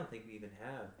 I don't think we even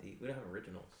have we don't have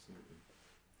originals.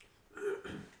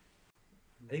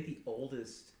 I think the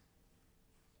oldest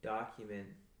document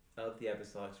of the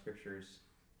apostolic scriptures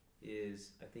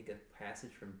is, I think, a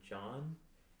passage from John,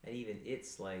 and even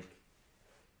it's like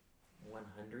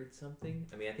 100 something.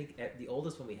 I mean, I think the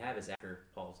oldest one we have is after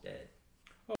Paul's dead.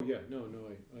 Oh yeah, no,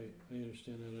 I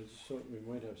understand that. I just thought we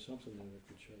might have something there that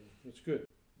could show. That's good.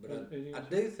 But Anything I else?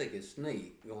 do think it's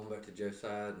neat, going back to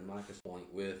Josiah and Micah's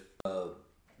point, with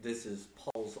this is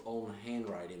Paul's own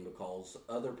handwriting, because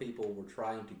other people were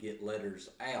trying to get letters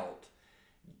out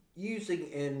using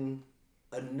in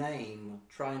a name,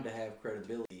 trying to have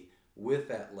credibility with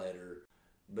that letter,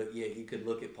 but yet you could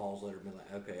look at Paul's letter and be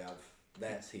like, okay,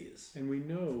 that's his. And we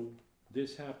know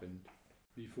this happened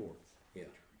before. Yeah.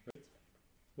 Right?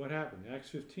 What happened? Acts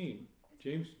 15.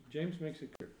 James makes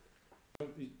it clear.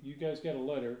 You guys got a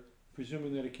letter,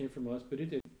 presuming that it came from us, but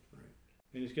it didn't. Right.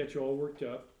 And it's got you all worked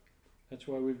up. That's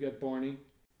why we've got Barney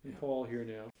and Yeah. Paul here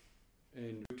now.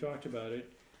 And we talked about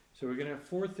it. So we're going to have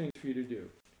 4 things for you to do.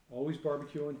 Always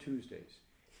barbecue on Tuesdays.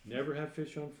 Never have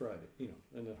fish on Friday. You know,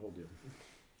 and that whole deal.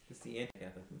 It's the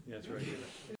anti-Catholic. Yeah, that's right.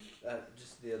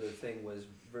 Just the other thing was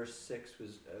verse 6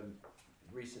 was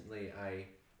recently I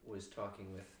was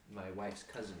talking with my wife's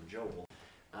cousin Joel,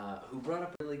 who brought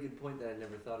up a really good point that I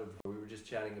never thought of before. We were just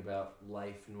chatting about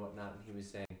life and whatnot, and he was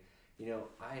saying, you know,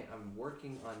 I'm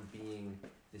working on being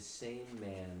the same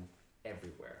man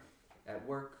everywhere, at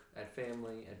work, at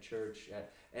family, at church,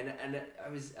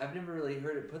 I've never really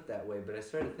heard it put that way, but I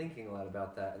started thinking a lot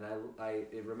about that, and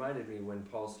it reminded me when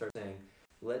Paul starts saying,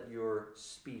 let your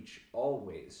speech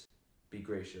always be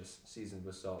gracious, seasoned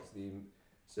with salt,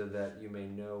 so that you may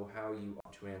know how you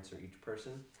ought to answer each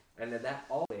person. And that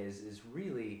always is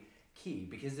really key,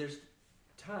 because there's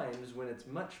times when it's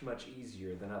much, much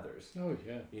easier than others. Oh,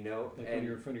 yeah. You know? Like when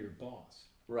you're in front of your boss.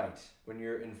 Right. When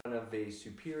you're in front of a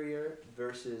superior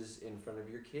versus in front of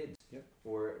your kids. Yep.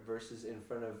 Or versus in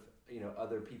front of,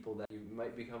 other people that you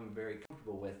might become very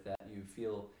comfortable with, that you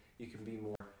feel you can be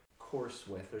more coarse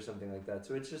with or something like that.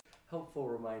 So it's just a helpful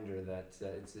reminder that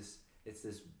it's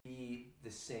this be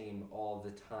the same all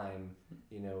the time,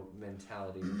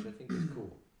 mentality, which I think is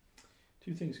cool.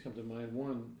 2 things come to mind.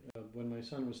 One, when my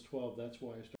son was 12, that's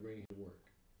why I started bringing him to work.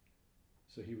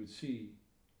 So he would see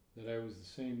that I was the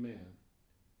same man,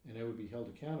 and I would be held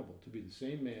accountable to be the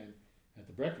same man at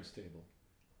the breakfast table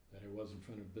that I was in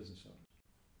front of business owners.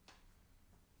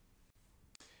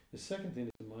 The second thing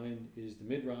that comes to mind is the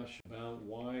Midrash about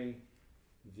why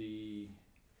the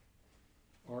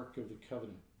Ark of the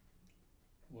Covenant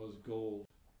was gold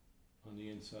on the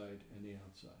inside and the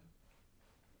outside,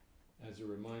 as a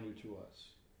reminder to us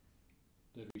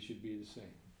that we should be the same,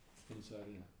 inside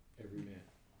and out, every man.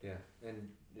 Yeah, and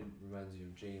it reminds you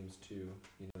of James too,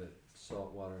 that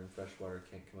salt water and fresh water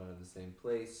can't come out of the same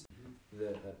place,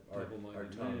 that our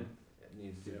Double-minded tongue man.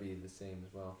 needs to Yeah. be the same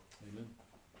as well. Amen.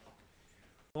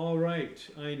 All right,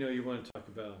 I know you want to talk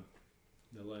about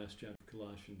the last chapter of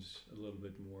Colossians a little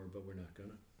bit more, but we're not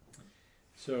gonna.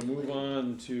 So move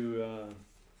on to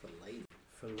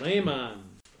Philemon.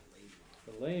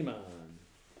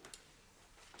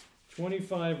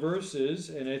 25 verses,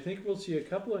 and I think we'll see a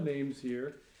couple of names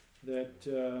here that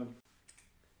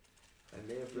I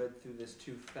may have read through this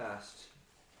too fast,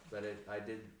 but I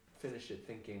did finish it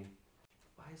thinking,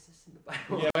 why is this in the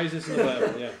Bible? yeah, why is this in the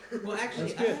Bible? Yeah. Well,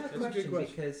 actually, That's I good. have a That's a question, good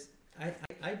question. because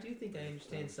I do think I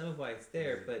understand some of why it's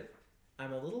there, but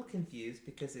I'm a little confused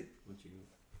because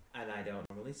and I don't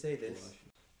normally say this,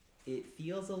 it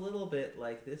feels a little bit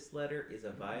like this letter is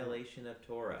a violation of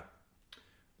Torah.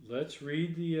 Let's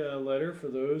read the letter for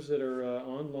those that are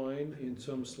online in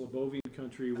some Slabovian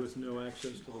country with no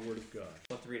access to the Word of God.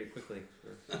 I'll have to read it quickly.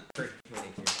 For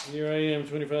Here I am,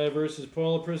 25 verses.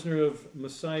 Paul, a prisoner of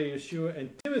Messiah Yeshua,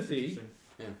 and Timothy.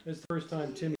 Yeah. It's the first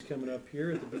time Timmy's coming up here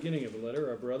at the beginning of the letter,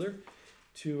 our brother.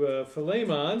 To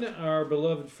Philemon, our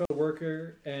beloved fellow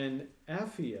worker, and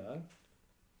Apphia,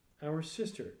 our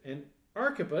sister, and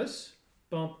Archippus,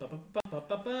 our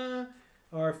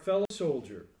fellow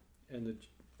soldier, and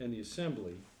the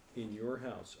assembly in your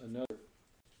house. Another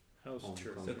House Home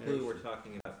church. So clue, we're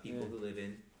talking about people who live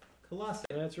in Colossae.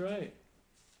 That's right.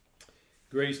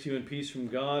 Grace to you and peace from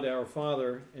God our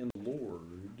Father and the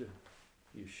Lord,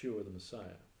 Yeshua the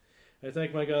Messiah. I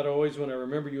thank my God always when I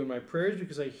remember you in my prayers,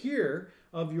 because I hear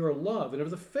of your love and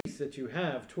of the faith that you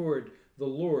have toward the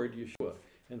Lord Yeshua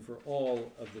and for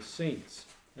all of the saints.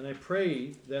 And I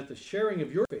pray that the sharing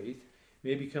of your faith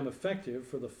may become effective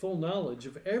for the full knowledge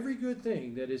of every good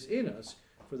thing that is in us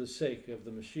for the sake of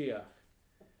the Mashiach.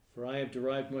 For I have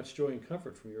derived much joy and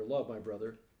comfort from your love, my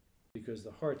brother, because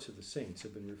the hearts of the saints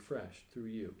have been refreshed through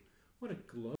you. What a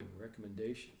glowing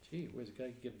recommendation. Gee, where's a guy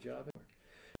who can get a job anywhere?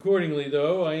 Accordingly,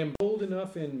 though, I am bold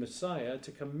enough in Messiah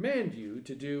to command you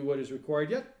to do what is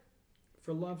required, yet,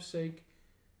 for love's sake,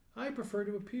 I prefer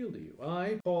to appeal to you.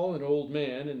 I, Paul, an old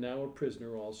man, and now a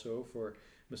prisoner also for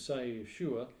Messiah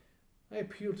Yeshua, I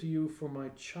appeal to you for my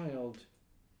child,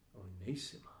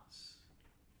 Onesimus.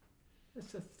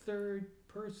 That's the third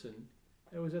person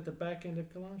that was at the back end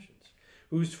of Colossians,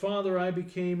 whose father I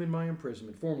became in my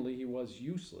imprisonment. Formerly he was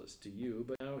useless to you,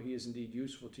 but now he is indeed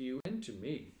useful to you and to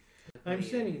me. I'm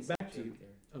sending it back to you. There.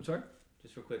 I'm sorry?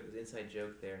 Just real quick, there's an inside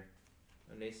joke there.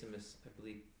 Onesimus, I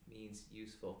believe, means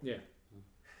useful. Yeah.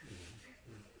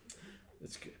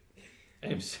 That's good. I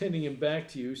am sending him back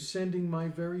to you, sending my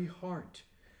very heart.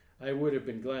 I would have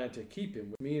been glad to keep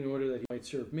him with me in order that he might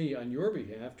serve me on your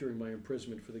behalf during my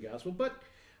imprisonment for the gospel, but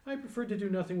I prefer to do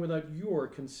nothing without your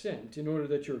consent, in order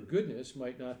that your goodness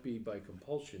might not be by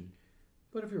compulsion,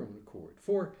 but of your own accord.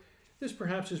 For this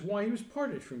perhaps is why he was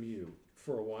parted from you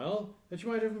for a while, that you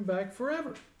might have him back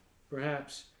forever.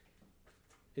 Perhaps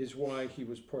is why he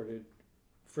was parted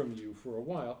from you for a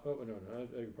while. Oh, no, I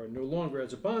beg your pardon. No longer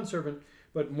as a bondservant,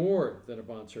 but more than a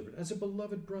bondservant, as a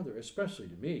beloved brother, especially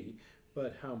to me,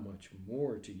 but how much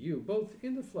more to you, both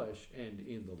in the flesh and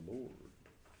in the Lord.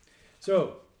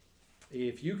 So,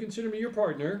 if you consider me your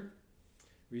partner,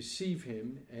 receive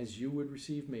him as you would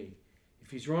receive me.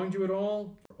 If he's wronged you at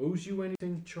all, or owes you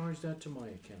anything, charge that to my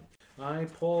account. I,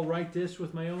 Paul, write this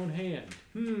with my own hand.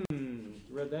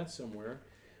 Read that somewhere.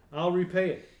 I'll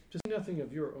repay it. Just nothing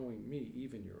of your owing me,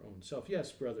 even your own self.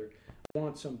 Yes, brother, I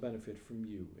want some benefit from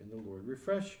you in the Lord.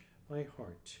 Refresh my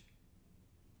heart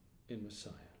in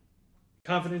Messiah.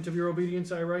 Confident of your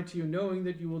obedience, I write to you, knowing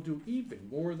that you will do even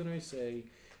more than I say.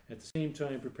 At the same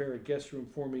time, prepare a guest room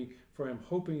for me, for I am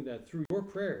hoping that through your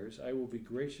prayers I will be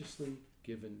graciously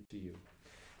given to you.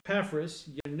 Epaphras,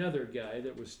 yet another guy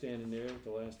that was standing there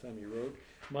the last time he wrote,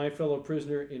 my fellow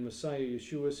prisoner in Messiah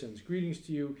Yeshua, sends greetings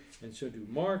to you, and so do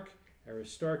Mark,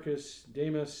 Aristarchus,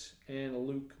 Demas, and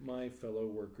Luke, my fellow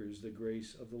workers. The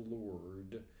grace of the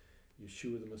Lord,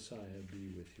 Yeshua the Messiah, be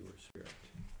with your spirit.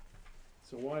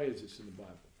 So why is this in the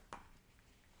Bible?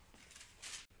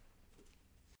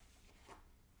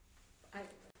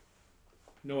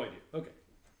 No idea. Okay.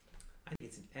 I think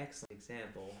it's an excellent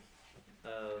example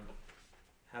of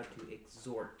how to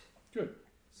exhort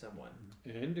someone.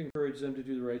 And encourage them to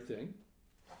do the right thing.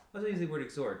 I was using the word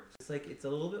exhort. It's like it's a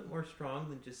little bit more strong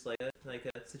than just like a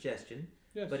suggestion.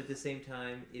 Yes. But at the same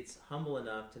time, it's humble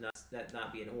enough to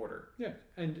not be an order. Yeah,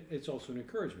 and it's also an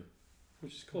encouragement,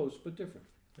 which is close but different.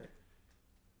 Right.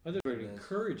 I think it's an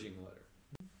encouraging letter,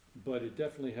 but it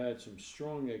definitely had some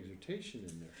strong exhortation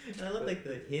in there. And I love like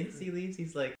the hints he leaves.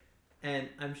 He's like, and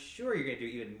I'm sure you're going to do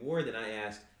even more than I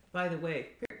asked. By the way,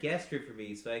 prepare a guest room for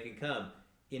me so I can come,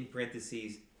 in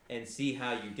parentheses, and see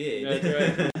how you did.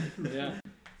 That's right. Yeah.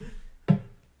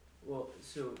 Well,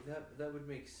 so that would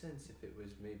make sense if it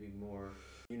was maybe more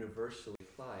universally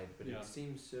applied, but Yeah. it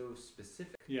seems so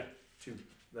specific Yeah. to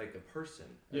like a person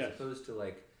as Yes. opposed to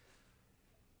like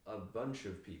a bunch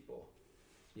of people.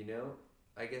 You know?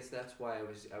 I guess that's why I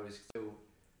was so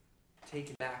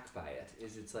taken back by it.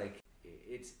 It's like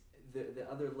it's the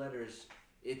other letters.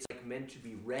 It's like meant to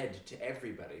be read to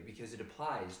everybody because it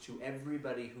applies to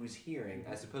everybody who's hearing,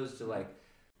 as opposed to like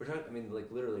we're talking. I mean,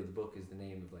 like literally, the book is the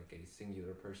name of like a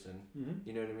singular person. Mm-hmm.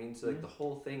 You know what I mean? So like the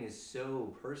whole thing is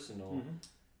so personal. Mm-hmm.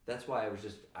 That's why I was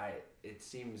just It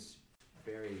seems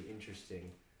very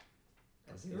interesting.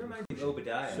 It reminds me of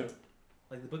Obadiah. So,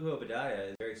 Like the book of Obadiah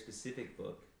is a very specific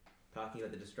book, talking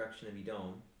about the destruction of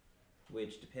Edom,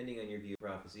 which, depending on your view of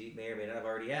prophecy, may or may not have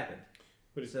already happened.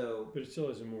 but it still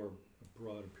has a more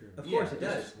broad appearance. Of course it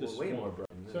does. This is way one. more broad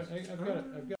than So this. I've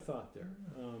got a thought there.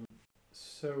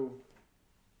 So,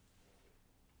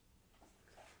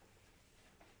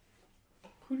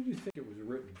 who do you think it was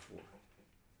written for?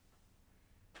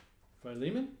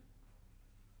 Philemon?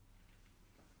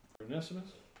 Onesimus?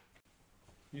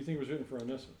 Do you think it was written for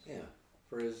Onesimus? Yeah,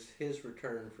 for his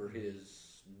return for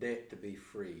his debt to be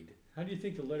freed. How do you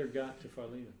think the letter got to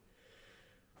Philemon?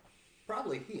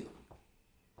 Probably him.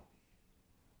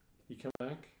 He comes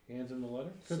back, hands him the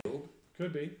letter. Sealed,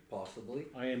 Could be. possibly.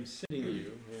 I am sending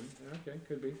you him. Okay,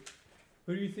 could be.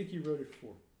 Who do you think he wrote it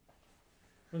for?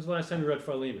 When's the last time you read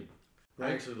Philemon? I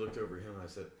actually looked over him and I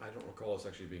said, I don't recall this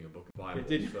actually being a book of the Bible. It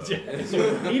did.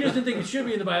 So. He doesn't think it should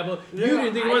be in the Bible. You No,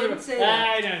 didn't think it I was. didn't say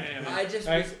that. No. I just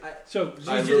Right. was. So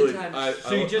I you really, just, I,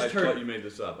 so you I, just I heard- thought you made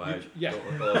this up. I yeah. don't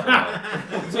recall this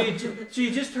at all. so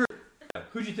you just heard.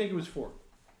 Who do you think it was for?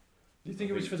 Do you think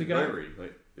it was for the guy? Gregory,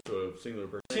 like to a singular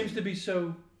person. Seems to be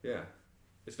so. Yeah,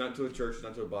 it's not to a church, it's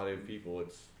not to a body of people.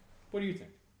 It's What do you think?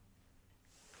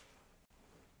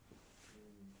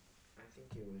 I think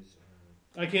it was.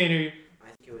 I can't hear you. I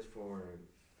think it was for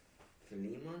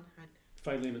Philemon.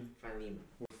 Philemon Philemon.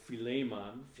 or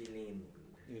Philemon Philemon.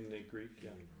 in the Greek. Yeah.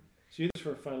 Philemon. So it's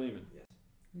for Philemon. Yes.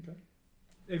 Okay.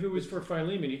 If it was for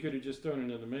Philemon, he could have just thrown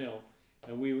it in the mail,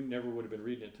 and we never would have been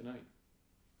reading it tonight.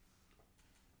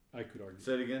 I could argue.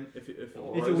 say it again. If it If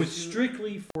it was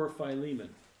strictly for Philemon,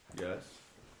 yes,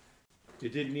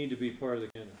 it didn't need to be part of the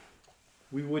canon.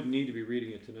 We wouldn't need to be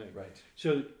reading it tonight. Right.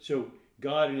 So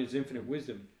God, in His infinite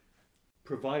wisdom,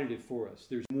 provided it for us.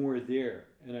 There's more there,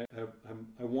 and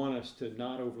I want us to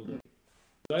not overlook it.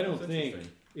 But I don't That's think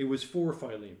interesting. it was for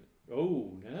Philemon.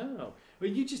 Oh no! Well,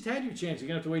 you just had your chance. You're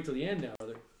gonna have to wait till the end now,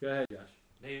 brother. Go ahead, Josh.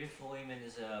 Maybe Philemon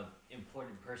is a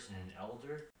important person, an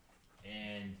elder,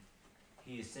 and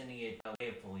he is sending it by way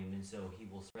of Philemon, so he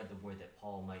will spread the word that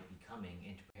Paul might be coming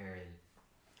and to prepare.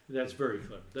 That's very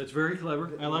clever. That's very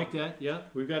clever. I like that. Yeah,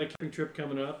 we've got a camping trip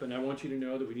coming up, and I want you to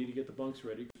know that we need to get the bunks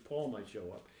ready. Paul might show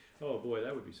up. Oh boy,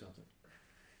 that would be something.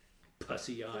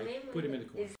 Pussy eye. Philemon Put him in the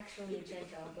corner. is actually a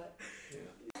Gentile, but Yeah.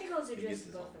 I think also He addressed gets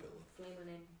his both own of them, bill. Philemon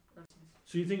and Colossians.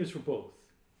 So you think it's for both?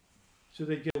 So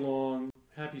they get along,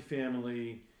 happy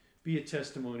family, be a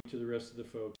testimony to the rest of the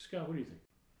folks. Scott, what do you think?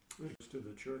 It was to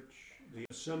the church, the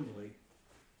assembly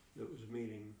that was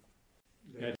meeting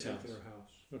At at his house. their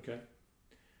house. Okay.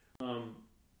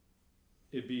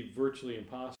 It'd be virtually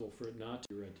impossible for it not to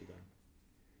be read to them.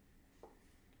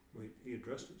 He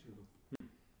addressed it to them.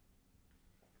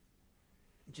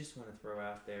 Just want to throw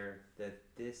out there that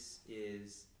this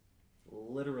is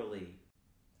literally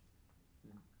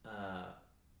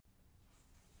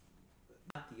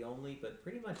not the only, but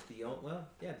pretty much the only. Well,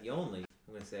 yeah, the only.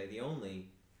 I'm going to say the only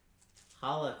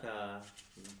halakha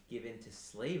given to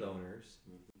slave owners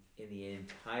in the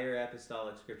entire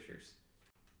apostolic scriptures.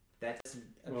 That doesn't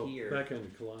Well, appear. back on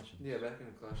Colossians. Yeah, back in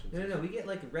Colossians. No. We get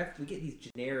we get these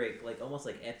generic, like almost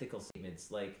like ethical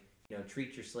statements, like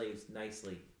treat your slaves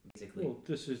nicely, basically. Well,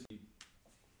 this is the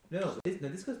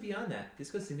This goes beyond that. This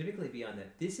goes significantly beyond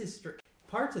that. This is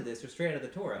parts of this are straight out of the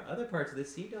Torah. Other parts of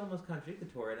this seem to almost contradict the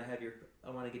Torah, and I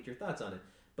want to get your thoughts on it.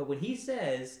 But when he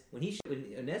says, when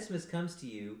Onesimus comes to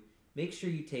you, make sure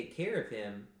you take care of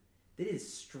him. That is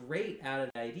straight out of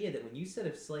the idea that when you set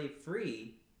a slave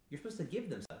free, you're supposed to give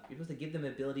them stuff. You're supposed to give them the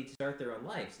ability to start their own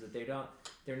life, so that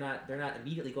they're not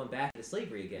immediately going back into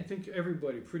slavery I again. think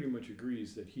everybody pretty much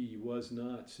agrees that he was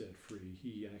not set free.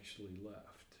 He actually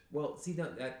left. Well, see, no,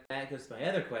 that goes to my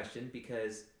other question,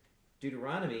 because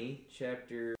Deuteronomy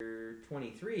chapter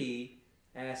 23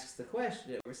 asks the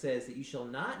question, or says that you shall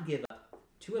not give up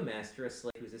to a master a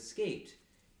slave who has escaped.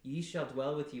 Ye shall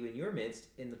dwell with you in your midst,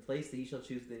 in the place that ye shall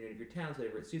choose within your towns,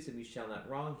 whatever it suits him, you shall not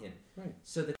wrong him. Right.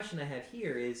 So the question I have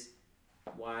here is,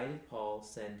 why did Paul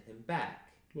send him back?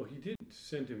 Well, he didn't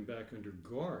send him back under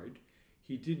guard.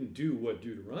 He didn't do what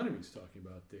Deuteronomy's talking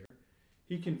about there.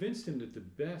 He convinced him that the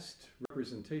best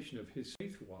representation of his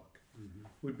faith walk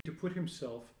would be to put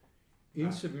himself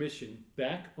in submission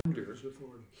back under His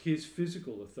authority. his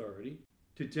physical authority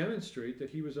to demonstrate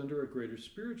that he was under a greater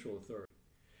spiritual authority.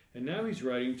 And now he's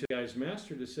writing to the guy's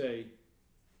master to say,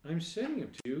 I'm sending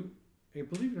him to you, and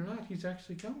believe it or not, he's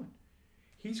actually coming.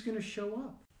 He's going to show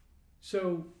up.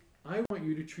 So I want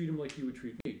you to treat him like you would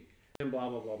treat me. And blah,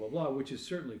 blah, blah, blah, blah, which is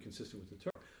certainly consistent with the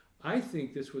Torah. I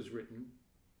think this was written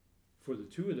for the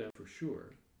two of them for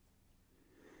sure.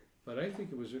 But I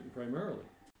think it was written primarily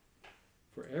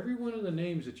for every one of the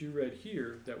names that you read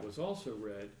here that was also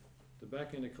read the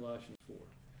back end of Colossians 4.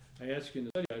 I ask you in the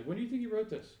study guide, when do you think he wrote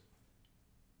this?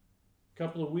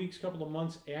 Couple of weeks, couple of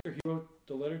months after he wrote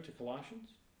the letter to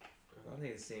Colossians? I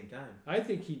think at the same time. I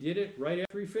think he did it right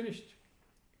after he finished.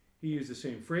 He used the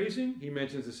same phrasing. He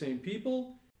mentions the same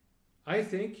people. I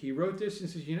think he wrote this and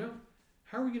says,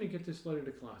 how are we going to get this letter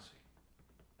to Colossae?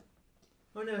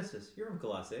 Onesimus, you're from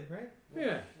Colossae, right?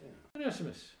 Yeah.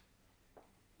 Onesimus.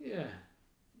 Yeah.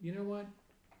 You know what?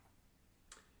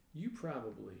 You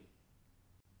probably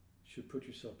should put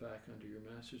yourself back under your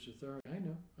master's authority. I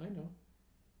know.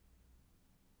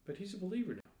 But he's a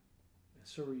believer now. And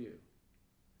so are you.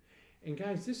 And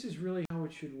guys, this is really how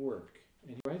it should work.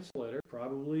 And he writes writes the letter,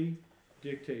 probably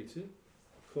dictates it,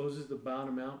 closes the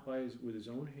bottom out with his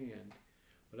own hand.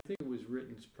 But I think it was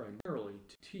written primarily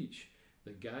to teach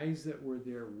the guys that were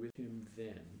there with him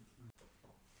then.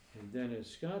 And then, as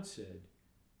Scott said,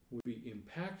 would be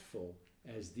impactful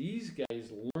as these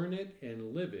guys learn it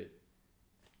and live it.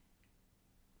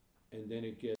 And then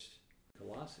it gets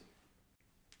Colossae.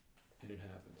 And it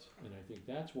happens. And I think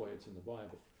that's why it's in the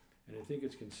Bible. And I think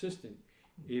it's consistent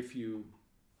if you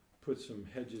put some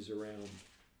hedges around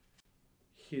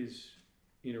his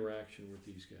interaction with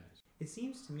these guys. It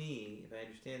seems to me, if I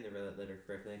understand the letter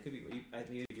correctly, I could be, I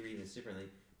maybe you're reading this differently,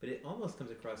 but it almost comes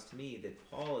across to me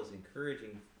that Paul is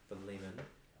encouraging Philemon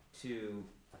to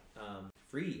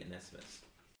free Onesimus.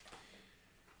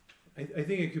 I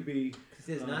think it could be. He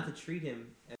says not to treat him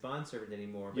as a bondservant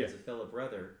anymore, but as a fellow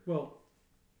brother. Well,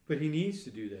 but he needs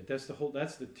to do that. That's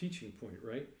the teaching point,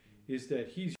 right? Is that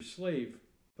he's your slave,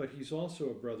 but he's also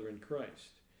a brother in Christ.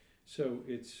 So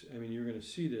you're going to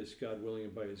see this, God willing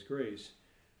and by his grace,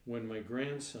 when my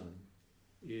grandson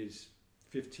is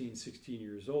 15, 16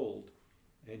 years old,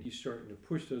 and he's starting to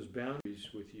push those boundaries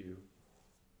with you,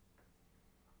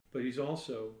 but he's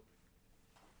also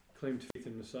claimed faith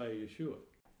in Messiah Yeshua.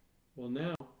 Well,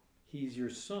 now he's your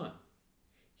son.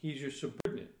 He's your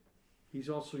subordinate. He's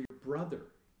also your brother.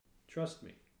 Trust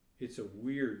me, it's a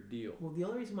weird deal. Well, the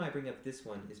only reason why I bring up this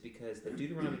one is because the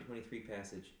Deuteronomy 23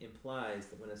 passage implies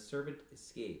that when a servant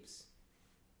escapes,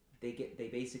 they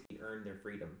basically earn their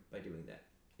freedom by doing that.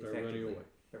 By running away.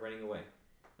 By running away.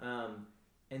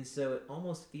 And so it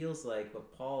almost feels like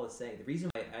what Paul is saying. The reason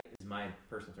why this is my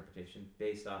personal interpretation,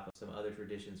 based off of some other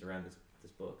traditions around this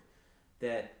book,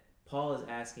 that Paul is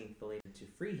asking Philemon to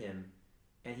free him,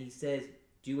 and he says,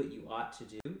 "Do what you ought to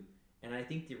do." And I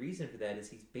think the reason for that is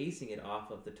he's basing it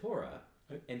off of the Torah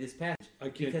and this passage.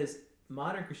 Because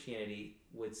modern Christianity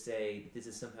would say that this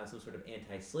is somehow some sort of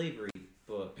anti-slavery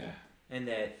book, and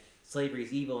that slavery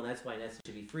is evil, and that's why Onesimus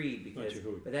should be freed. But I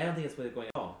don't think that's what they're going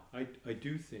at all. I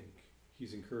do think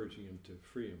he's encouraging him to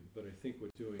free him, but I think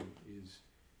what's doing is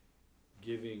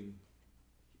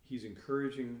he's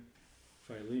encouraging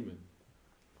Philemon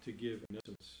to give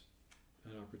Onesimus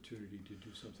an opportunity to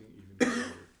do something even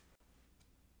better.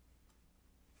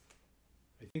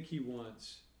 I think he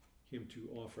wants him to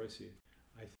offer, I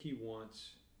think he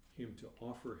wants him to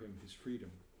offer him his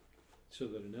freedom so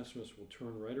that Onesimus will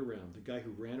turn right around. The guy who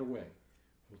ran away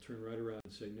will turn right around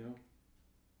and say, "No,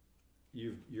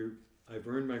 I've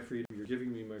earned my freedom, you're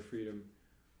giving me my freedom,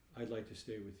 I'd like to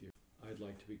stay with you. I'd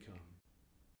like to become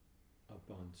a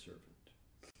bondservant."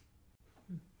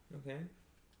 Okay.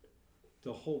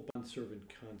 The whole bondservant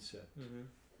concept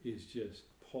is just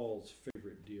Paul's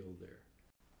favorite deal there.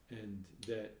 And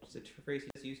that... It's a phrase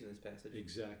he's used in this passage.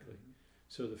 Exactly.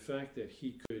 So the fact that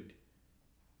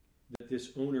that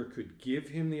this owner could give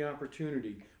him the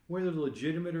opportunity, whether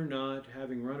legitimate or not,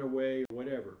 having run away or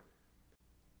whatever,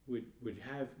 would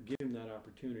give him that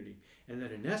opportunity. And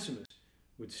that Onesimus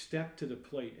would step to the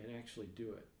plate and actually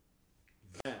do it.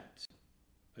 That's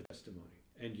a testimony.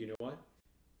 And you know what?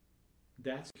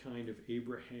 That's kind of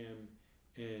Abraham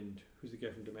and who's the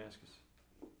guy from Damascus?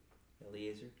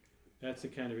 Eliezer. That's the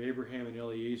kind of Abraham and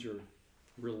Eliezer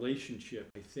relationship,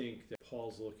 I think, that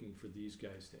Paul's looking for these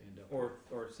guys to end up with.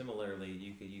 Or similarly,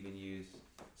 you can use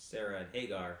Sarah and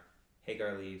Hagar.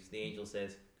 Hagar leaves. The angel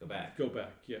says, "Go back." Go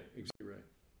back. Yeah, exactly right.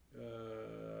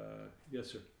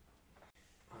 Yes, sir.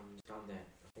 On that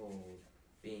whole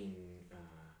being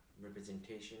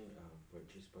representation of what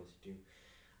you're supposed to do,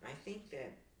 I think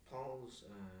that Paul's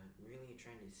really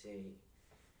trying to say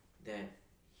that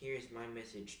here's my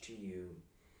message to you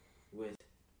with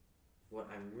what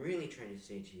I'm really trying to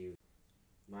say to you,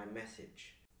 my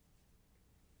message.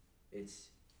 It's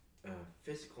a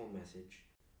physical message,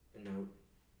 a note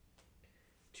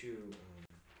to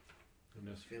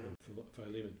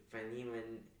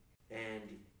Philemon,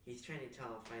 and he's trying to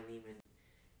tell Philemon,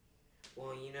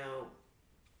 well,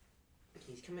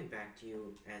 he's coming back to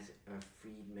you as a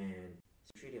freedman,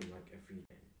 so treat him like a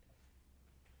freedman,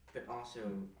 but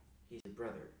also he's a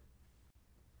brother,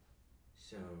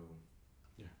 so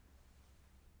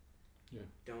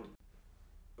don't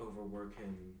overwork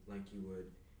him like you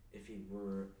would if he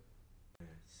were a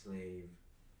slave.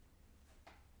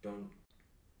 Don't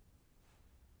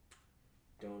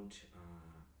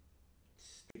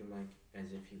treat him like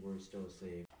as if he were still a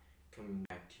slave, coming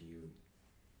back to you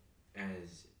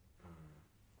as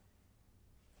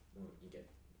you get.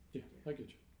 Yeah, I get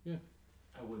you. Yeah.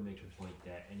 I would make the point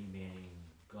that any man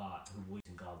who believes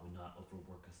in God would not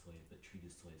overwork a slave, but treat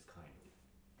his slaves kindly.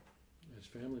 As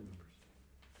family members.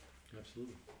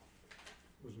 Absolutely.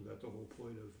 Wasn't that the whole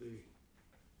point of the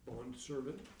bond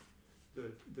servant?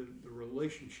 the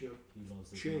relationship He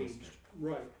loves his changed. master.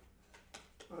 Right.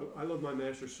 I love my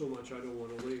master so much I don't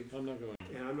want to leave. I'm not going.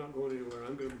 And I'm not going anywhere.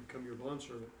 I'm going to become your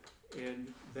bondservant.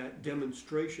 And that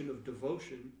demonstration of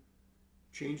devotion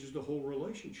changes the whole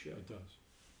relationship. It does.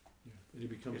 Yeah. And it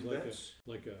becomes And that's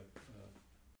like a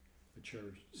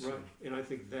cherished right. son. And I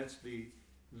think that's the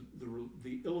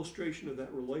illustration of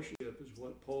that relationship is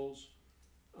what Paul's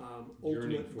Yearning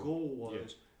ultimate for. goal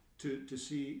was to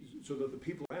see, so that the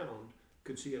people around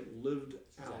could see it lived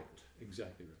out.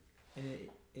 Exactly right. And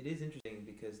it is interesting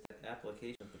because the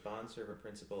application of the bondservant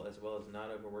principle, as well as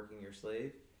not overworking your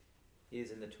slave,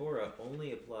 is in the Torah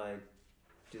only applied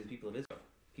to the people of Israel.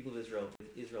 People of Israel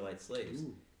with Israelite slaves.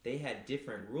 Ooh. They had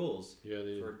different rules Yeah,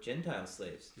 they for Gentile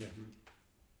slaves. yeah.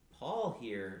 Paul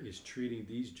here is treating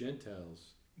these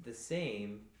Gentiles. the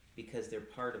same because they're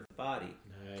part of the body.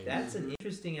 Nice. That's an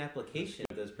interesting application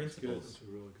of those That's good. principles. That's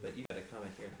really good. But you got a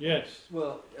comment here. Yes.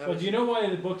 Well, But do you know why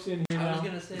the book's in here I now? was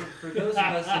gonna say, for those of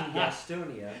us in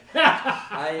Gastonia,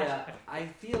 I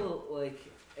feel like,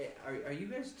 are you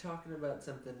guys talking about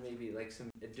something, maybe like some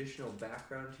additional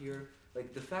background here?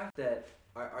 Like the fact that,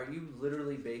 are you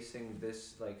literally basing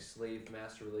this like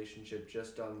slave-master relationship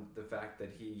just on the fact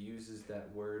that he uses that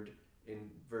word in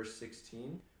verse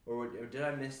 16? Or did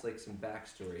I miss like some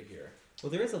backstory here?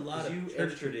 Well, there is a lot Did of you church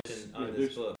enter- tradition on Yeah,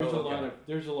 this book. There's okay.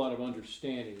 there's a lot of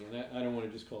understanding, and I don't want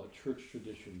to just call it church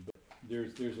tradition, but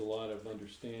there's a lot of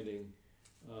understanding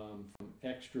from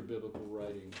extra biblical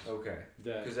writings Okay.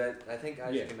 that Because I think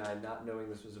Isaac Yeah. and I, not knowing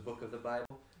this was a book of the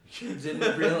Bible,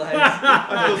 didn't realize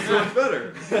I feel so much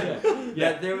better.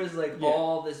 that there was like Yeah.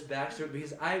 all this backstory.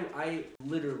 Because I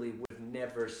literally would have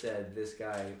never said this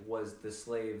guy was the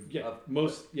slave of.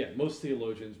 most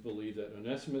theologians believe that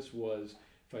Onesimus was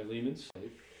Philemon's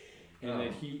slave, and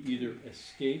that he either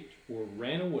escaped or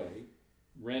ran away.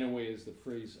 Ran away is the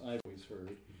phrase I've always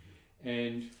heard,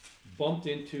 and bumped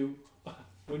into,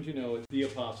 wouldn't you know, it's the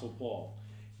Apostle Paul.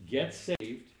 Gets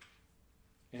saved,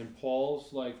 and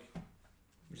Paul's like,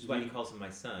 Which is why he calls him my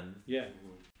son. yeah,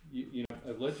 you know,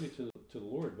 I've led you to the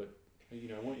Lord, but you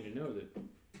know, I want you to know that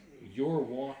your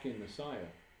walk in Messiah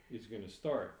is going to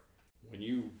start when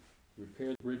you repair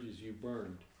the bridges you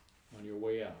burned on your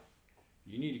way out.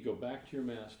 You need to go back to your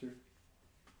master,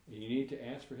 and you need to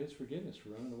ask for his forgiveness for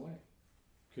running away,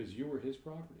 because you were his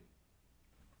property.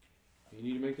 You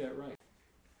need to make that right.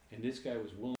 And this guy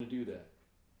was willing to do that.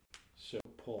 So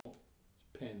Paul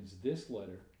pens this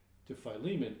letter to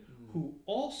Philemon, who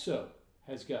also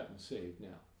has gotten saved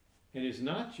now, and is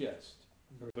not just,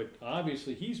 but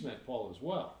obviously he's met Paul as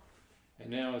well. And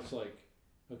now it's like,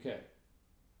 okay,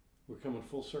 we're coming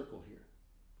full circle here.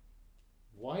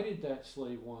 Why did that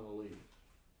slave want to leave?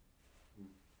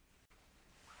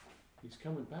 He's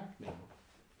coming back now,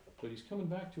 but he's coming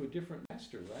back to a different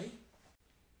master, right?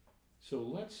 So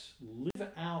let's live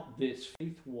out this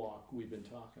faith walk we've been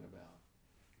talking about.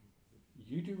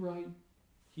 You do right,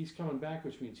 he's coming back,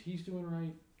 which means he's doing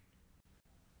right.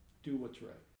 Do what's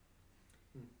right.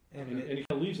 And he kind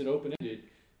of leaves it open-ended,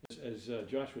 as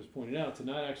Josh was pointing out, to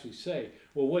not actually say,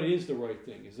 well, what is the right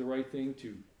thing? Is the right thing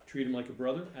to treat him like a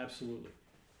brother? Absolutely.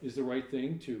 Is the right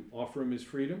thing to offer him his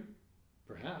freedom?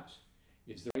 Perhaps.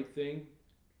 Is the right thing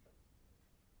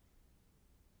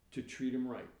to treat him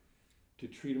right? To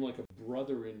treat him like a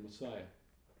brother in Messiah,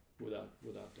 without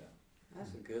doubt.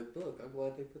 That's a good book. I'm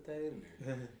glad they put that in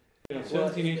there. You know, Well,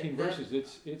 17, 18 that- verses.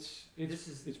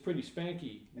 It's pretty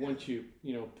spanky once you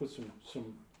put some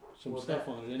Well, stuff that-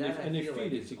 on it, and that I they feel feed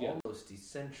like it is together. almost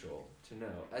essential to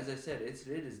know. As I said, it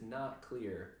is not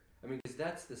clear. I mean, because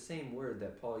that's the same word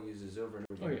that Paul uses over and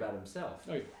over again about himself.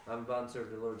 Oh, yeah. I'm a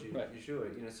bondservant of the Lord Right.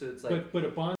 Yeshua. You know, so it's like, But a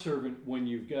bondservant, when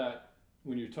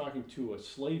you're talking to a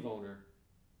slave owner,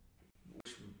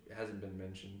 which hasn't been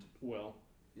mentioned. well,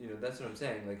 You know, that's what I'm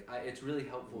saying. Like, it's really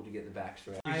helpful to get the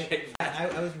backstory.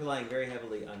 I was relying very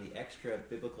heavily on the extra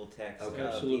biblical text Okay. of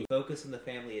Absolutely. the Focus on the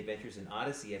Family Adventures in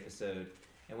Odyssey episode,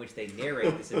 in which they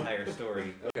narrate this entire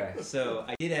story. Okay. So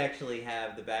I did actually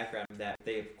have the background that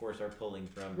they, of course, are pulling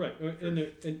from. right, and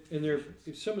there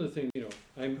some of the things, you know,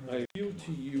 I appeal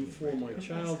to you for my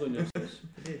child innocence.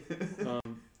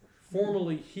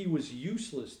 Formerly he was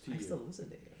useless to I still you, listen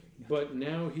to it. but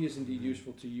now he is indeed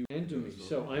useful to you and to me.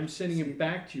 So I'm sending him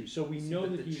back to you, so we know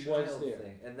but that the he was child there.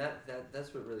 thing, and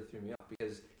that's what really threw me off,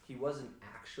 because he wasn't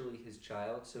actually his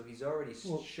child, so he's already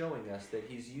Well- showing us that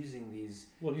he's using these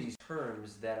Well, he's these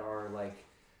terms that are like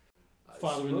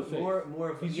father in the faith. more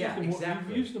of He's yeah, used them, exactly.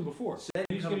 You've used them before. So then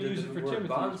you He's come going to to use it the for word Timothy as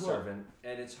well. bondservant,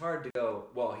 and it's hard to go,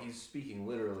 well, he's speaking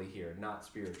literally here, not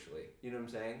spiritually. You know what I'm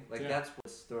saying? Like, Yeah. that's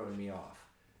what's throwing me off.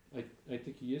 I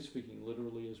think he is speaking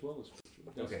literally as well as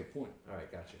spiritually. That's Okay. the point. All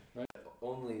right, gotcha. Right.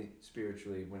 only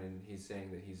spiritually when he's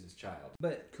saying that he's his child.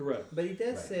 But Correct. But he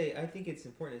does Right. say, I think it's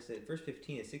important to say, verse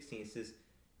 15 and 16, it says,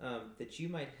 that you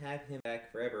might have him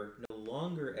back forever, no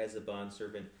longer as a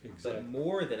bondservant, Exactly. but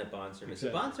more than a bondservant.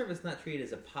 Exactly. So bondservant's not treated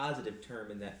as a positive term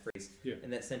in that phrase, Yeah.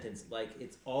 in that sentence, like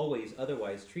it's always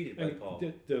otherwise treated by And Paul.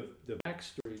 the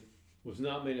backstory was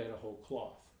not made out of whole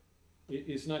cloth.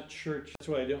 It's not church. That's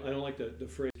why I don't like the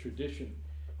phrase tradition.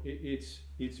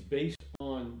 It's based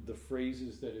on the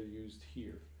phrases that are used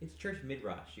here. It's church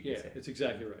midrash, you could Yeah, say. it's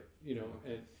exactly right.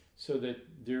 And so that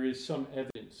there is some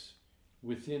evidence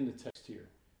within the text here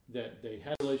that they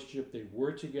had a relationship, they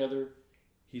were together.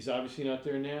 He's obviously not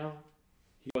there now.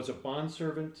 He was a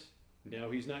bondservant. Now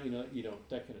he's not.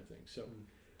 That kind of thing. So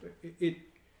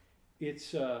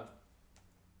it's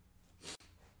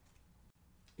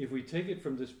if we take it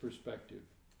from this perspective,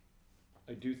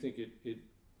 I do think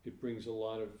it brings a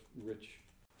lot of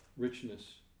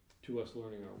richness to us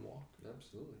learning our walk.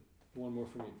 Absolutely. One more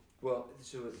from you. Well,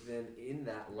 so then in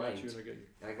that light, Got you, and I got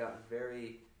you. I got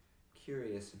very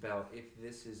curious about if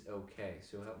this is okay.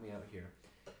 So help me out here.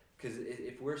 Because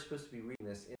if we're supposed to be reading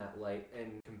this in that light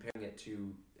and comparing it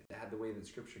to the way that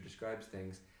Scripture describes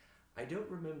things, I don't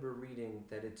remember reading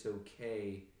that it's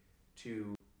okay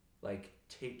to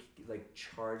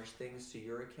charge things to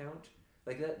your account.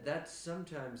 Like that's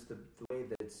sometimes the way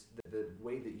that it's the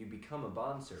way that you become a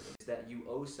bondservant is that you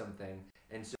owe something,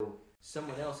 and so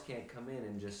someone else can't come in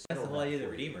and just That's the settle whole idea of that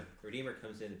the for you. Redeemer. The Redeemer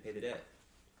comes in to pay the debt.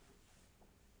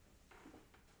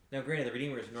 Now, granted, the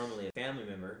Redeemer is normally a family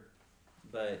member,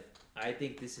 but I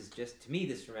think this is just, to me,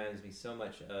 this reminds me so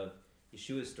much of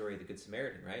Yeshua's story of the Good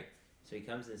Samaritan, right? So he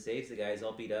comes and saves the guy, he's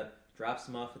all beat up, drops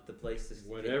him off at the place to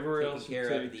Whatever taken else it care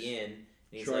of at takes, the inn, and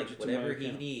he's charge like, it to my whatever he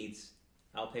account. needs,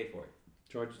 I'll pay for it.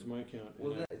 Charge it to my account.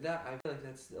 Well, And that I feel like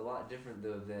that's a lot different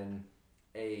though than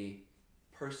a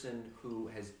person who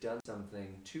has done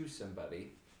something to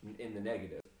somebody in the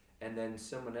negative, and then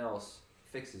someone else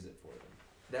fixes it for them.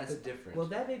 That's different. Well,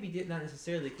 that may be not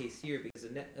necessarily the case here, because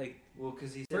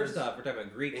because he first says, off, we're talking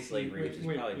about Greek if he- slavery, which is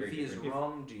wait, probably if very if he has different.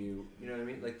 wronged you, you know what I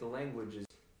mean? Like the language is.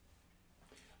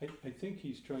 I think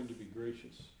he's trying to be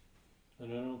gracious,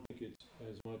 and I don't think it's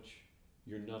as much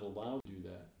you're not allowed to do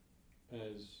that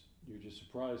as you're just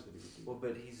surprised that he would do Well,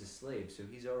 but he's a slave, so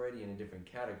he's already in a different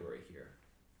category here.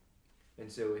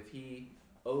 And so if he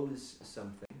owes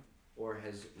something or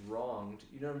has wronged,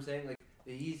 you know what I'm saying? Like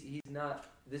he's not.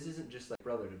 This isn't just like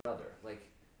brother to brother. Like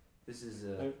this is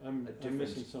that. I'm different-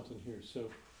 missing something here. So,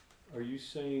 are you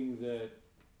saying that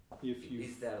if you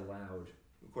is that allowed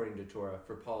according to Torah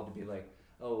for Paul to be like,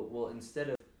 oh well, instead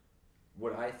of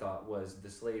what I thought was the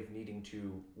slave needing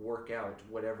to work out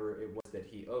whatever it was that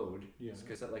he owed, Yeah.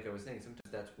 because like I was saying,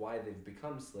 sometimes that's why they've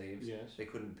become slaves. Yes. They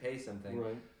couldn't pay something.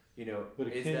 Right. You know, But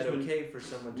a is that kinsman- okay for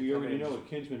someone to We come already in and know just- a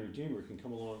kinsman redeemer can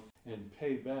come along and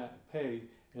pay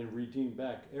and redeem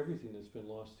back everything that's been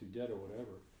lost through debt or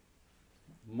whatever.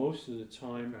 Most of the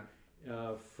time,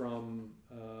 from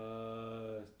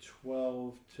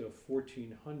 12 to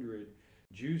 1400,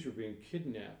 Jews were being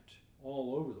kidnapped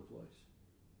all over the place,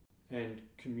 and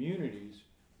communities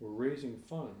were raising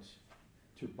funds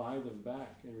to buy them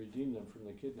back and redeem them from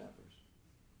the kidnappers.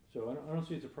 So I don't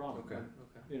see it's a problem. Okay.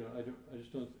 I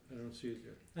don't see it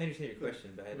there. I understand your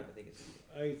question, but I don't think it's...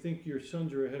 I think your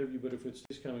sons are ahead of you, but if it's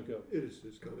this comment, go. It is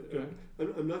this comment. Go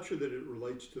ahead. I'm not sure that it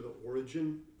relates to the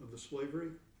origin of the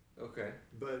slavery, Okay.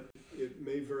 but it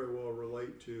may very well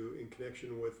relate to in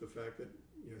connection with the fact that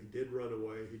he did run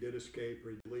away, he did escape, or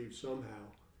he did leave somehow.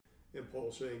 And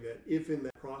Paul's saying that if in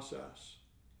that process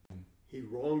he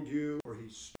wronged you or he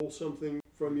stole something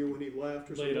from you when he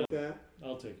left or something Later. like that,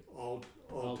 I'll take it.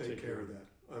 I'll take care of that.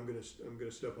 I'm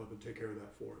gonna step up and take care of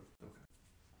that for him.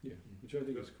 Yeah, which I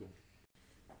think is cool.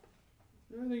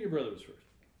 I think your brother was first.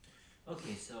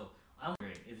 Okay, so I'm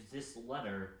wondering if this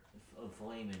letter of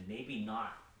Philemon maybe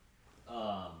not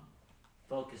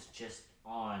focused just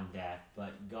on that,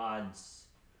 but God's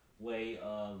way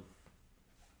of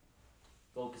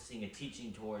focusing and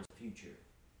teaching towards the future.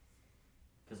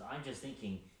 Because I'm just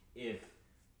thinking, if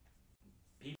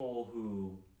people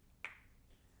who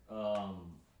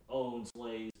owned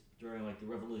slaves during like the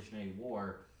Revolutionary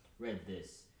War read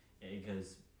this,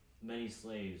 because many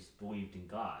slaves believed in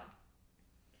God,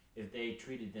 if they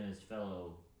treated them as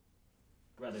fellow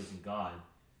brothers in God,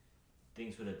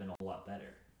 things would have been a whole lot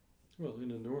better. Well, in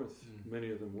the North, many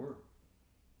of them were.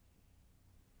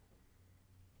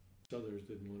 Others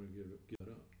didn't want to give it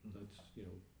up. That's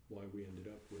why we ended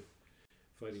up with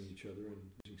fighting each other and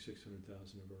losing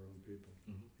 600,000 of our own people.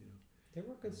 There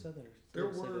were good Southerners. There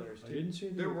Good were- Southerners, I too. didn't say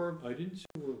There were I didn't say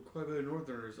there were. quite a bit of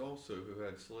Northerners also who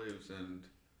had slaves, and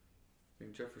I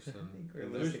think Jefferson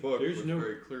in There's- this book there's was no-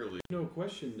 very clearly. No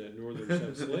question that Northerners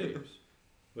had slaves,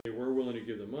 but they were willing to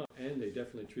give them up, and they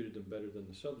definitely treated them better than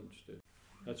the Southerners did.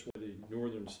 That's why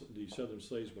the Southern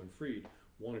slaves, when freed,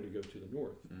 wanted to go to the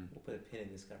North. We'll put a pin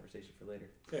in this conversation for later.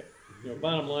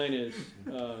 Bottom line is,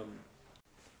 the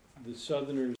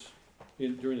Southerners,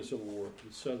 during the Civil War,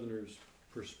 the Southerners'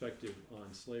 perspective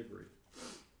on slavery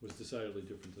was decidedly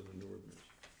different than the Northerners.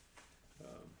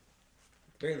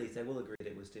 At the very least, I will agree that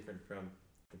it was different from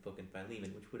the book in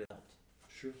Philemon, which would have helped.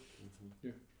 Sure.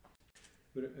 Yeah.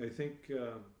 But I think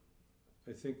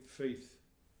faith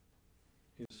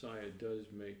in Messiah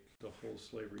does make the whole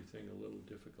slavery thing a little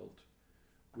difficult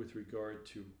with regard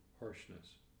to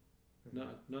harshness.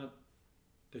 Not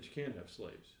that you can't have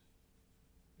slaves.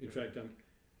 In fact,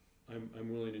 I'm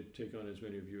willing to take on as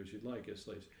many of you as you'd like as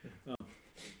slaves.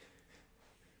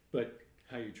 But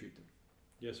how you treat them.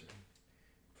 Yes, sir.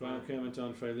 Final comment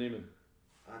on Philemon.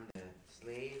 On the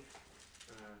slave,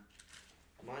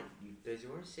 does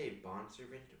yours say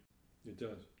bondservant? It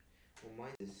does. Well,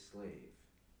 mine is slave.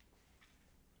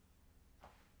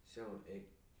 So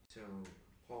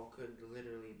Paul could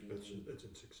literally be. That's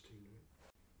in 16,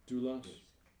 right? Doulos.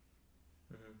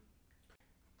 Yes.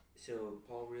 So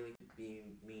Paul really could be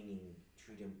meaning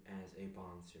treat him as a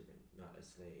bondservant, not a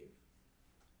slave.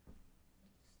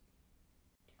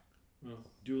 Well,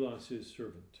 doulos is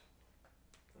servant,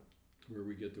 where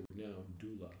we get the word now,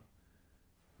 doula,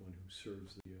 one who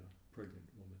serves the pregnant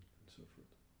woman and so forth.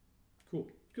 Cool,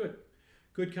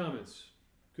 good comments,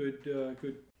 good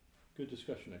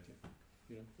discussion. I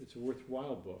think, it's a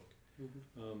worthwhile book,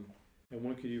 and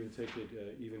one could even take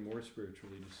it even more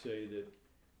spiritually to say that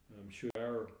should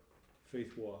our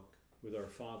faith walk with our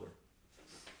Father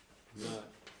not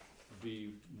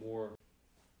be more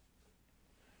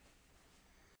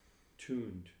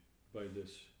tuned by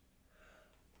this.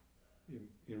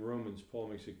 In Romans, Paul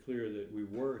makes it clear that we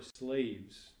were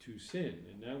slaves to sin,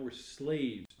 and now we're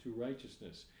slaves to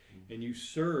righteousness. And you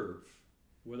serve,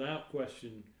 without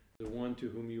question, the one to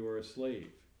whom you are a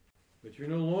slave. But you're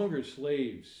no longer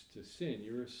slaves to sin,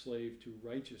 you're a slave to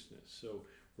righteousness. So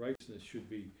righteousness should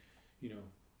be,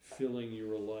 filling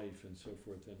your life and so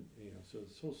forth. And, so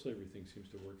this whole slavery thing seems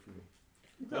to work for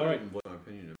me. All right. What my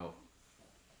opinion about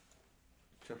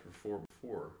chapter 4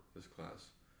 before this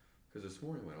class, because this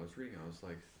morning when I was reading, I was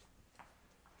like,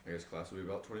 I guess class will be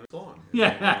about 20 minutes long.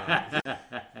 Yeah.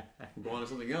 We'll go on to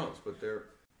something else, but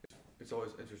it's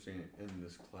always interesting in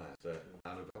this class that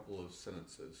out of a couple of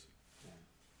sentences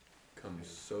comes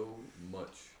so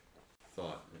much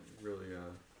thought. It really,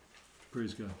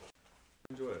 Praise God.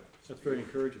 enjoy it. That's very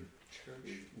encouraging.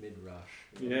 Church mid-rush.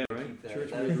 Yeah, right. Keep that-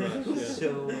 Church that- mid-rush. Yeah.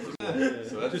 So,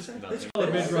 So that's Just nothing. call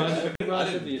it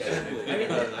mid-rush of the I assembly.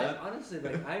 mean, honestly,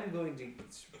 I'm going to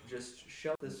just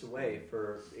shove this away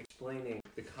for explaining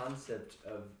the concept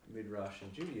of midrash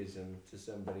in Judaism to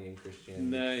somebody in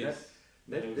Christianity. Nice.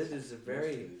 This is a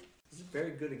very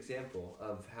good example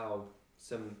of how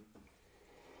some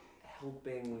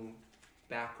helping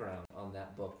background on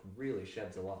that book really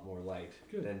sheds a lot more light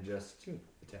Good. than just the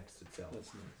text itself.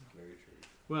 That's nice. Very true.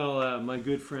 Well, my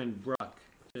good friend Brock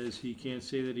says he can't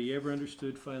say that he ever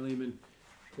understood Philemon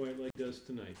quite like he does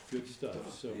tonight. Good stuff.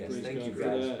 So Yes, praise thank God you for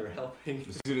guys that. for helping. I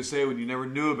was going to say when you never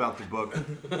knew about the book.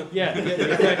 Yeah,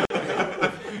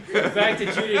 the fact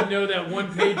that you didn't know that one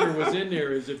pager was in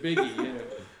there is a biggie.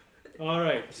 All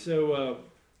right, so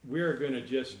we're going to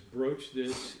just broach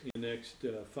this in the next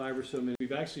 5 or so minutes.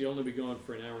 We've actually only been going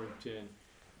for an hour and 10.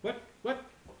 What? I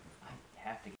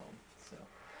have to go home, so.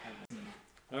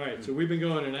 All right, so we've been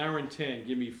going an hour and 10.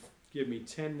 Give me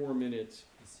 10 more minutes,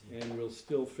 and we'll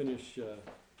still finish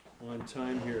on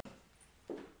time here.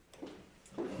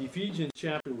 Ephesians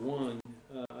chapter 1.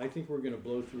 I think we're going to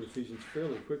blow through Ephesians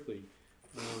fairly quickly.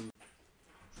 Yeah,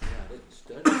 I didn't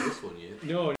study this one yet.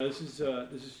 No,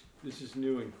 this is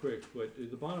new and quick. But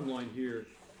the bottom line here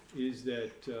is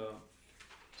that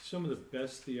some of the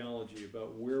best theology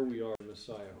about where we are in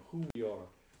Messiah, who we are,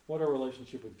 what our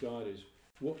relationship with God is,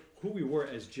 who we were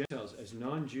as Gentiles, as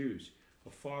non-Jews,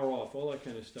 afar off, all that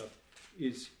kind of stuff,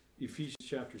 is Ephesians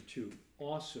chapter 2.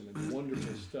 Awesome and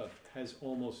wonderful stuff. Has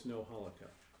almost no halakha.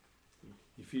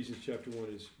 Ephesians chapter 1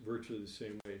 is virtually the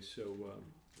same way. So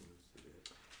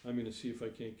I'm going to see if I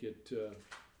can't get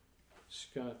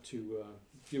Scott to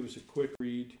give us a quick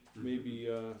read, maybe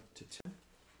to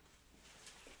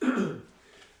 10.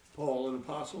 Paul, an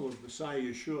apostle of Messiah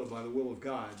Yeshua by the will of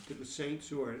God, to the saints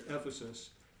who are at Ephesus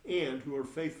and who are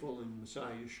faithful in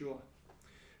Messiah Yeshua.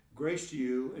 Grace to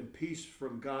you and peace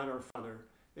from God our Father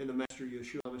and the Master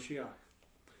Yeshua HaMashiach.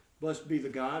 Blessed be the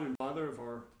God and Father of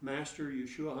our Master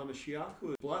Yeshua HaMashiach, who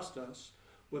has blessed us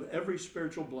with every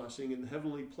spiritual blessing in the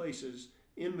heavenly places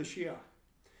in Mashiach,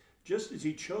 just as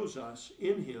he chose us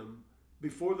in him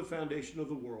before the foundation of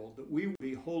the world, that we would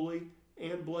be holy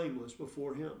and blameless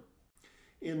before him.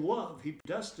 In love, he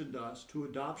predestined us to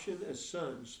adoption as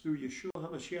sons through Yeshua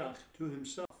HaMashiach to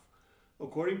himself,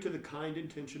 according to the kind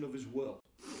intention of his will,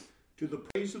 to the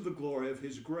praise of the glory of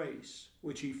his grace,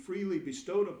 which he freely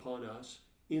bestowed upon us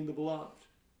in the beloved.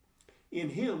 In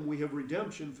him we have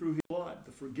redemption through his blood,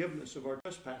 the forgiveness of our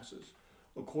trespasses,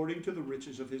 according to the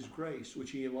riches of his grace,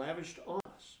 which he lavished on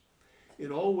us.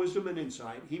 In all wisdom and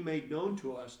insight, he made known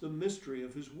to us the mystery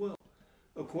of his will,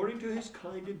 according to his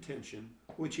kind intention,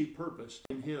 which he purposed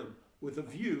in him, with a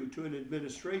view to an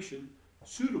administration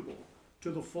suitable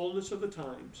to the fullness of the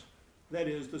times, that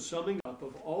is, the summing up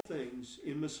of all things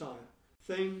in Messiah,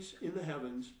 things in the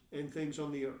heavens and things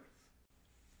on the earth.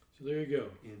 So there you go.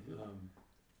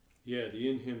 Yeah, the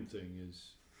in him thing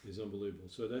is unbelievable.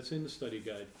 So that's in the study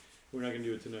guide. We're not going to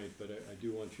do it tonight, but I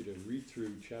do want you to read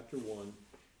through chapter 1,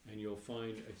 and you'll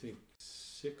find, I think,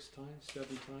 7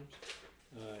 times,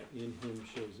 in him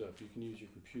shows up. You can use your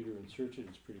computer and search it.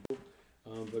 It's pretty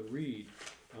cool. But read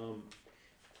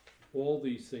all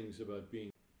these things about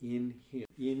being in him,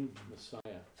 in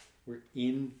Messiah. We're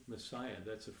in Messiah.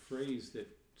 That's a phrase that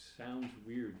sounds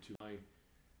weird to my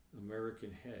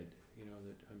American head,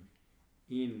 that I'm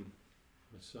in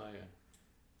Messiah.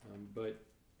 But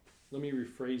let me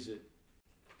rephrase it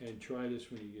and try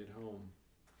this when you get home.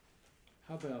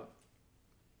 How about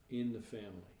in the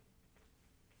family?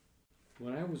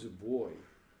 When I was a boy,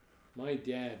 my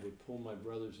dad would pull my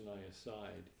brothers and I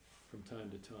aside from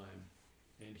time to time,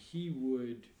 and he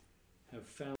would have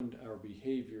found our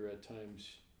behavior at times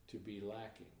to be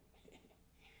lacking.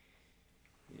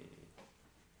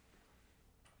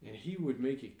 And he would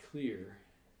make it clear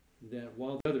that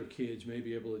while the other kids may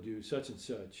be able to do such and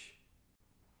such,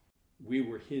 we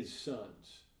were his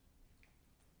sons.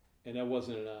 And that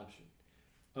wasn't an option.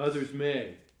 Others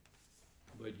may,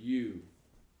 but you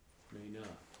may not.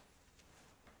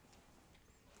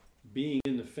 Being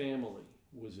in the family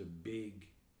was a big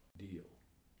deal.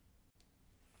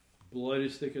 Blood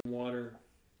is thicker than water,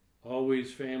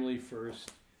 always family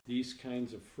first. These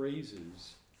kinds of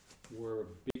phrases were a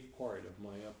big part of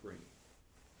my upbringing.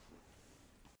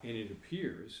 And it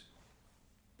appears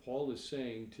Paul is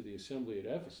saying to the assembly at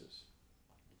Ephesus,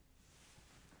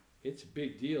 it's a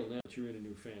big deal now that you're in a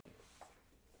new family.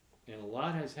 And a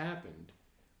lot has happened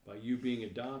by you being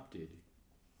adopted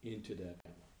into that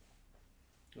family.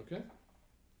 Okay?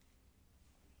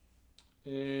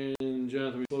 And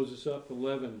Jonathan, we close this up.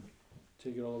 11,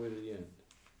 take it all the way to the end.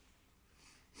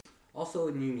 Also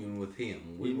in union with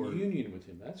him. Union with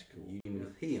him, that's cool. Union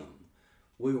with him.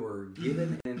 We were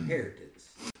given an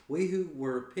inheritance. We who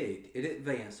were picked in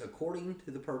advance according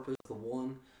to the purpose of the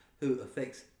one who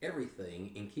affects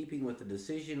everything in keeping with the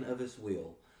decision of his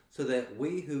will, so that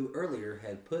we who earlier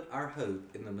had put our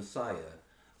hope in the Messiah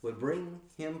would bring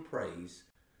him praise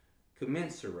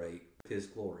commensurate with his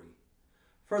glory.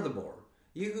 Furthermore,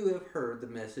 you who have heard the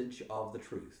message of the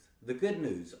truth, the good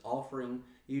news offering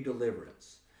you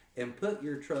deliverance, and put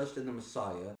your trust in the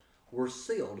Messiah, were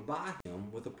sealed by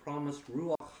him with the promised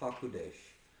Ruach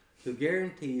HaKodesh, who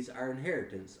guarantees our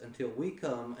inheritance until we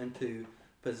come into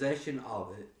possession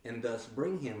of it, and thus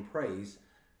bring him praise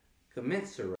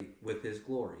commensurate with his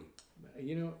glory.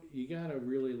 You gotta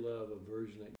really love a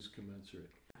version that is commensurate.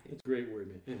 It's a great word,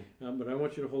 man. But I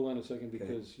want you to hold on a second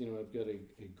because, I've got a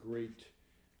great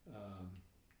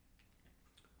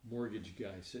mortgage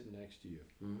guy sitting next to you.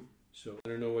 Mm-hmm. So I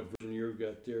don't know what version you've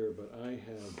got there, but I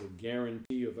have the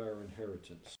guarantee of our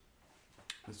inheritance.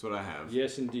 That's what I have.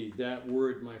 Yes, indeed. That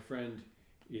word, my friend,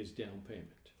 is down payment.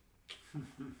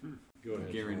 Go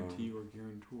ahead. Guarantee or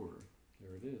guarantor.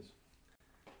 There it is.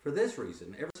 For this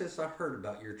reason, ever since I heard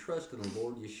about your trust in the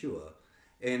Lord Yeshua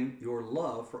and your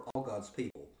love for all God's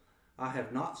people, I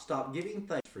have not stopped giving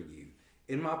thanks for you.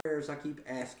 In my prayers, I keep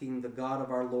asking the God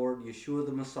of our Lord Yeshua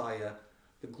the Messiah,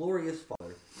 the glorious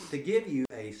Father, to give you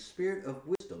a spirit of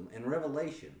wisdom and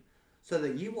revelation so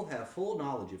that you will have full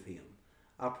knowledge of him.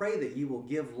 I pray that you will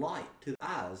give light to the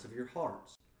eyes of your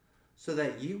hearts so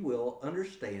that you will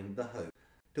understand the hope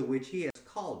to which he has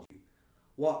called you,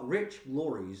 what rich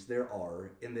glories there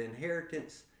are in the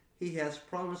inheritance he has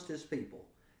promised his people,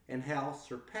 and how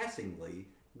surpassingly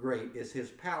great is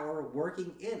his power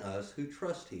working in us who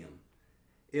trust him.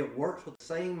 It works with the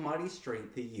same mighty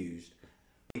strength he used.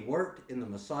 He worked in the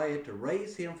Messiah to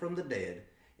raise him from the dead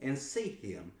and seat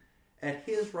him at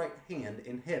his right hand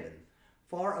in heaven,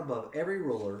 far above every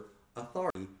ruler,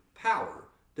 authority, power,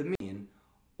 dominion,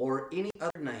 or any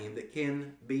other name that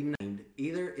can be named,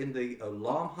 either in the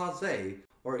Olam Hazeh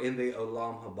or in the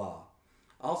Olam Haba.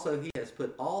 Also, he has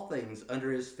put all things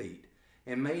under his feet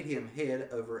and made him head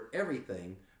over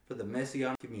everything for the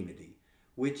Messianic community,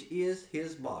 which is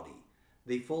his body,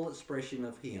 the full expression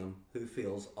of him who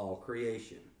fills all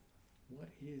creation. What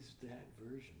is that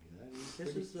version?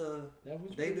 This is that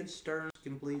was David Stern's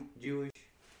complete Jewish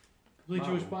Complete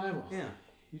Jewish Bible. Yeah.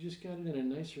 You just got it in a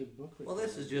nicer booklet. Well,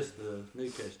 this is just the New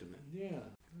Testament. Yeah.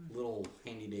 Little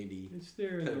handy-dandy. It's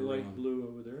there in the light blue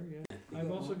over there, yeah.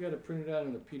 I've also got it printed out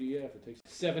in a PDF. It takes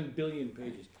 7 billion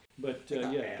pages. But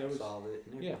yeah, that was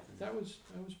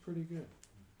that was pretty good.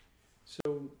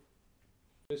 So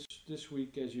this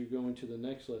week, as you go into the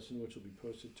next lesson, which will be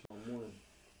posted tomorrow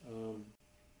morning,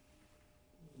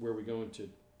 where we go into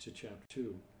chapter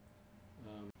 2,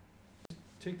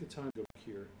 take the time to go back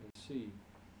here and see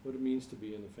what it means to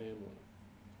be in the family,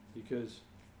 because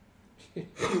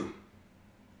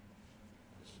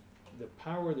the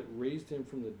power that raised him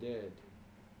from the dead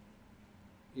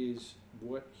is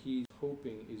what he's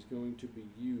hoping is going to be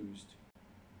used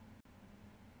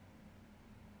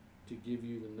to give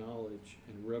you the knowledge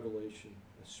and revelation,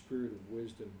 a spirit of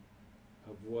wisdom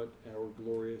of what our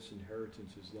glorious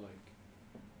inheritance is like.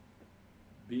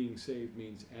 Being saved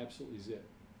means absolutely zip,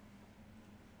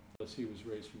 unless he was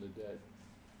raised from the dead.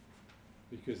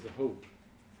 Because the hope,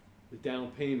 the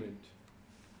down payment,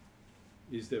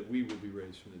 is that we will be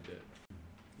raised from the dead.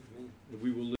 And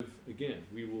we will live again.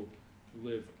 We will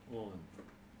live on.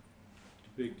 It's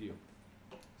a big deal.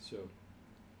 So,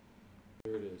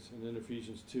 there it is. And then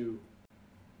Ephesians 2,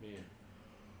 man,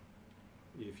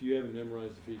 if you haven't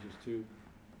memorized Ephesians 2,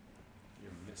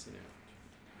 you're missing out.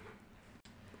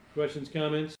 Questions,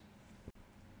 comments?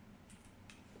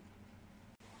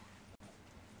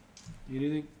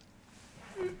 Anything?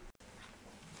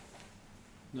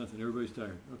 Nothing. Everybody's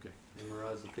tired. Okay.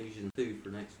 Memorize Ephesians 2 for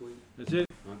next week. That's it?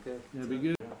 Okay. That'd be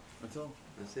good. That's all.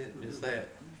 That's it. It's that.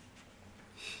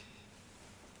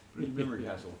 Pretty memory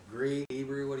hassle. Greek,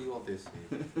 Hebrew, what do you want this to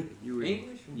be? You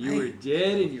were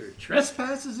dead in your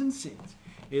trespasses and sins.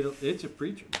 It's a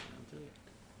preacher, man, I'll tell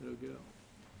you. It'll go.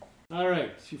 All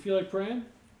right. So you feel like praying?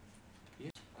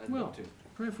 Yeah, I'd Well, love to.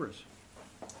 pray for us.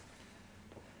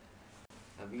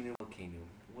 Avinu Malkeinu,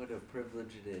 what a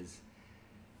privilege it is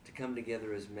to come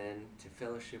together as men, to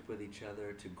fellowship with each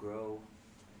other, to grow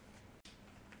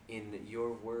in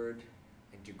your word,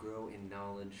 and to grow in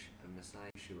knowledge of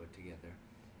Messiah Yeshua together.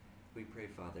 We pray,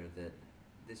 Father, that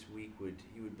this week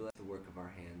you would bless the work of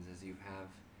our hands as you have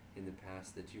in the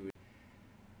past, that you would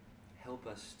help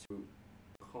us to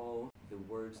recall the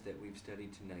words that we've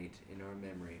studied tonight in our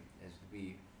memory as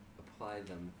we apply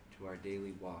them to our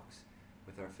daily walks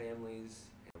with our families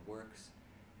and our works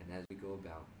and as we go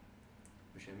about.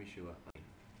 B'Shem Yeshua.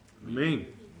 Amen.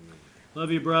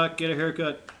 Love you, Brock. Get a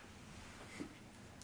haircut.